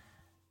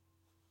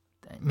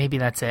 Maybe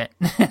that's it.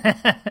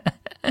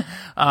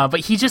 But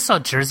he just saw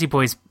Jersey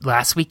Boys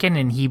last weekend,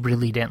 and he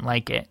really didn't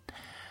like it.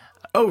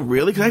 Oh,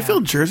 really? Because I feel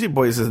Jersey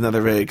Boys is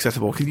another very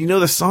accessible, because you know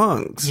the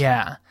songs.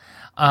 Yeah.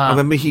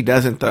 Maybe he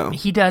doesn't, though.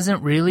 He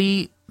doesn't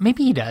really.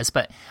 Maybe he does,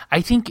 but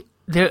I think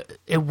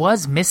it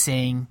was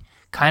missing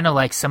kind of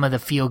like some of the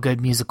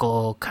feel-good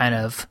musical kind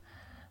of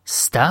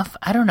stuff.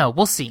 I don't know.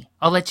 We'll see.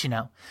 I'll let you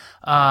know.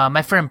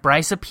 My friend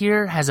Bryce up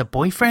here has a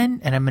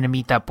boyfriend, and I'm going to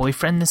meet that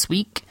boyfriend this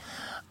week.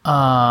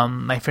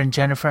 My friend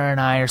Jennifer and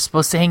I are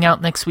supposed to hang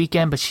out next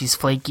weekend, but she's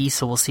flaky,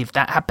 so we'll see if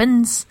that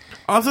happens.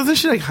 Also, isn't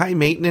she like high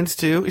maintenance,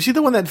 too? Is she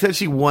the one that said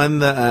she won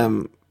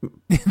the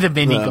the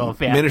mini golf,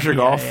 miniature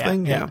golf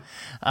thing? Yeah.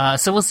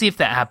 So we'll see if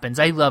that happens.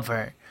 I love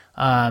her.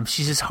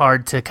 She's just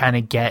hard to kind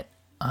of get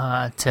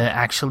to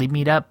actually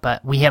meet up,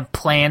 but we have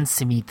plans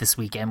to meet this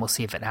weekend. We'll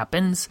see if it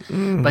happens.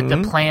 Mm-hmm. But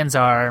the plans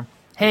are,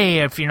 hey,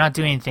 if you're not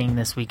doing anything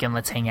this weekend,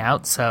 let's hang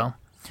out. So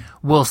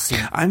we'll see.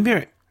 I'm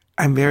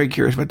very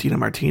curious about Dina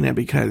Martina,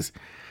 because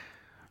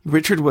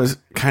Richard was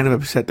kind of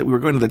upset that we were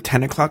going to the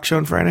 10 o'clock show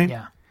on Friday.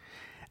 Yeah.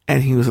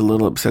 And he was a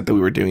little upset that we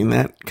were doing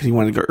that because he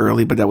wanted to go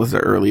early, but that was the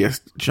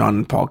earliest John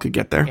and Paul could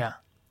get there. Yeah.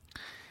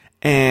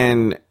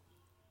 And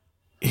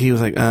he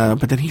was like,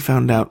 but then he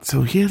found out,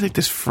 so he has like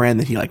this friend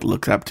that he like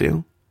looks up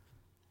to,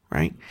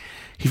 right?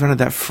 He found out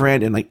that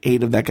Fred and like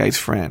 8 of that guy's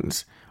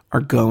friends are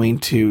going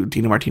to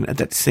Dina Martina at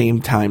that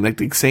same time, like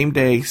the same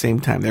day, same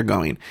time they're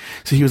going.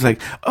 So he was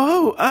like,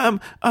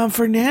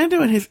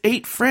 Fernando and his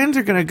 8 friends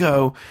are going to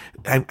go.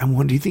 I'm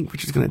wondering, do you think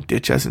Richard's going to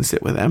ditch us and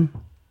sit with them?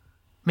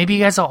 Maybe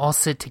you guys will all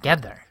sit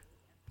together.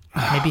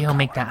 Maybe he'll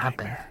make that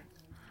happen.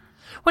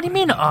 What do you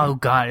mean, oh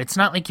God? It's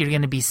not like you're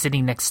going to be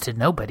sitting next to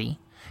nobody.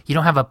 You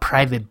don't have a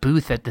private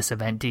booth at this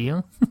event, do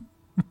you?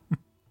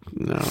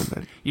 No,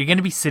 but... You're going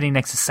to be sitting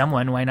next to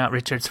someone. Why not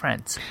Richard's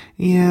friends?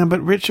 Yeah,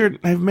 but Richard,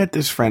 I've met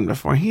this friend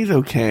before. He's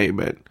okay,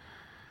 but...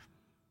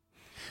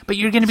 But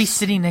you're going to be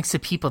sitting next to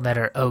people that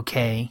are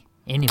okay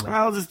anyway.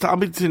 I'll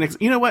be sitting next...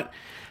 You know what?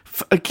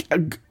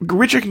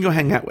 Richard can go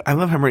hang out. I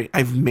love him.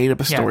 I've made up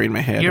a story in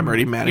my head. I'm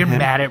already mad at him. You're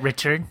mad at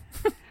Richard?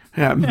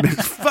 Yeah,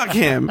 fuck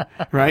him,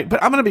 right?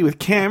 But I'm going to be with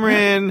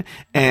Cameron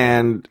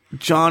and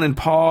John and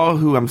Paul,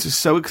 who I'm just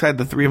so excited.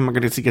 The 3 of them are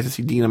going to get to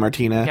see Dina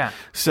Martina. Yeah.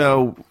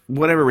 So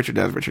whatever Richard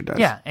does, Richard does.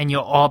 Yeah, and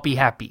you'll all be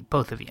happy,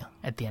 both of you,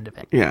 at the end of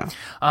it. Yeah.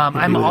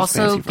 I'm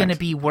also going to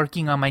be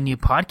working on my new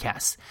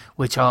podcast,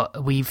 which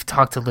we've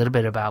talked a little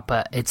bit about,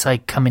 but it's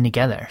like coming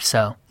together.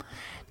 So.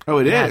 Oh,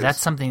 it is? Yeah, that's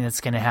something that's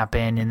going to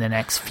happen in the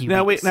next few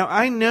weeks. Now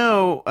I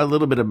know a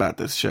little bit about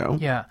this show.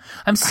 Yeah.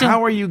 I'm still.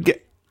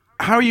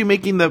 How are you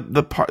making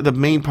the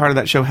main part of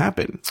that show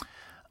happen?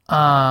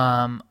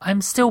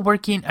 I'm still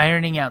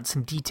ironing out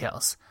some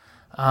details.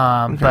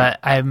 Okay. But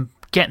I'm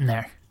getting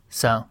there.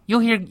 So you'll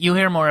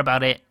hear more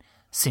about it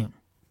soon.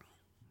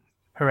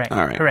 Hooray.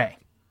 All right. Hooray.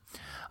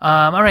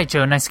 All right,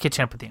 Joe, nice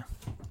catching up with you.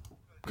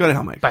 Go to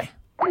hell, Mike. Bye.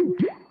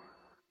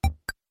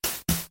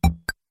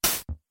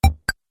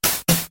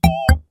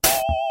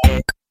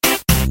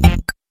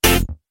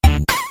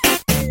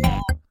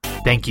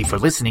 Thank you for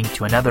listening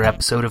to another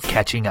episode of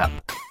Catching Up.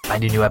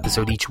 Find a new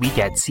episode each week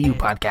at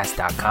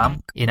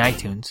cupodcast.com, in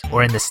iTunes,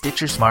 or in the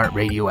Stitcher Smart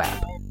Radio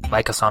app.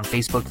 Like us on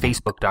Facebook,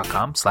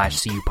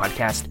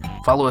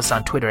 facebook.com/cupodcast. Follow us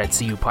on Twitter at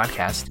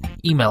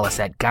cupodcast. Email us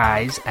at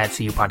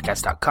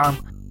guys@cupodcast.com.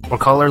 Or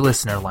call our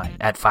listener line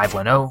at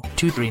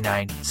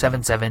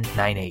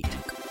 510-239-7798.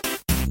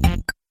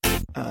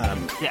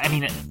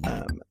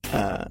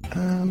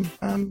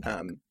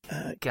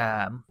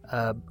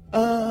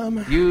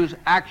 Use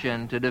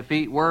action to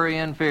defeat worry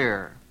and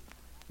fear.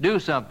 Do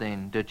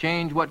something to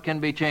change what can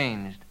be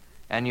changed,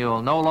 and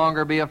you'll no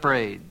longer be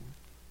afraid.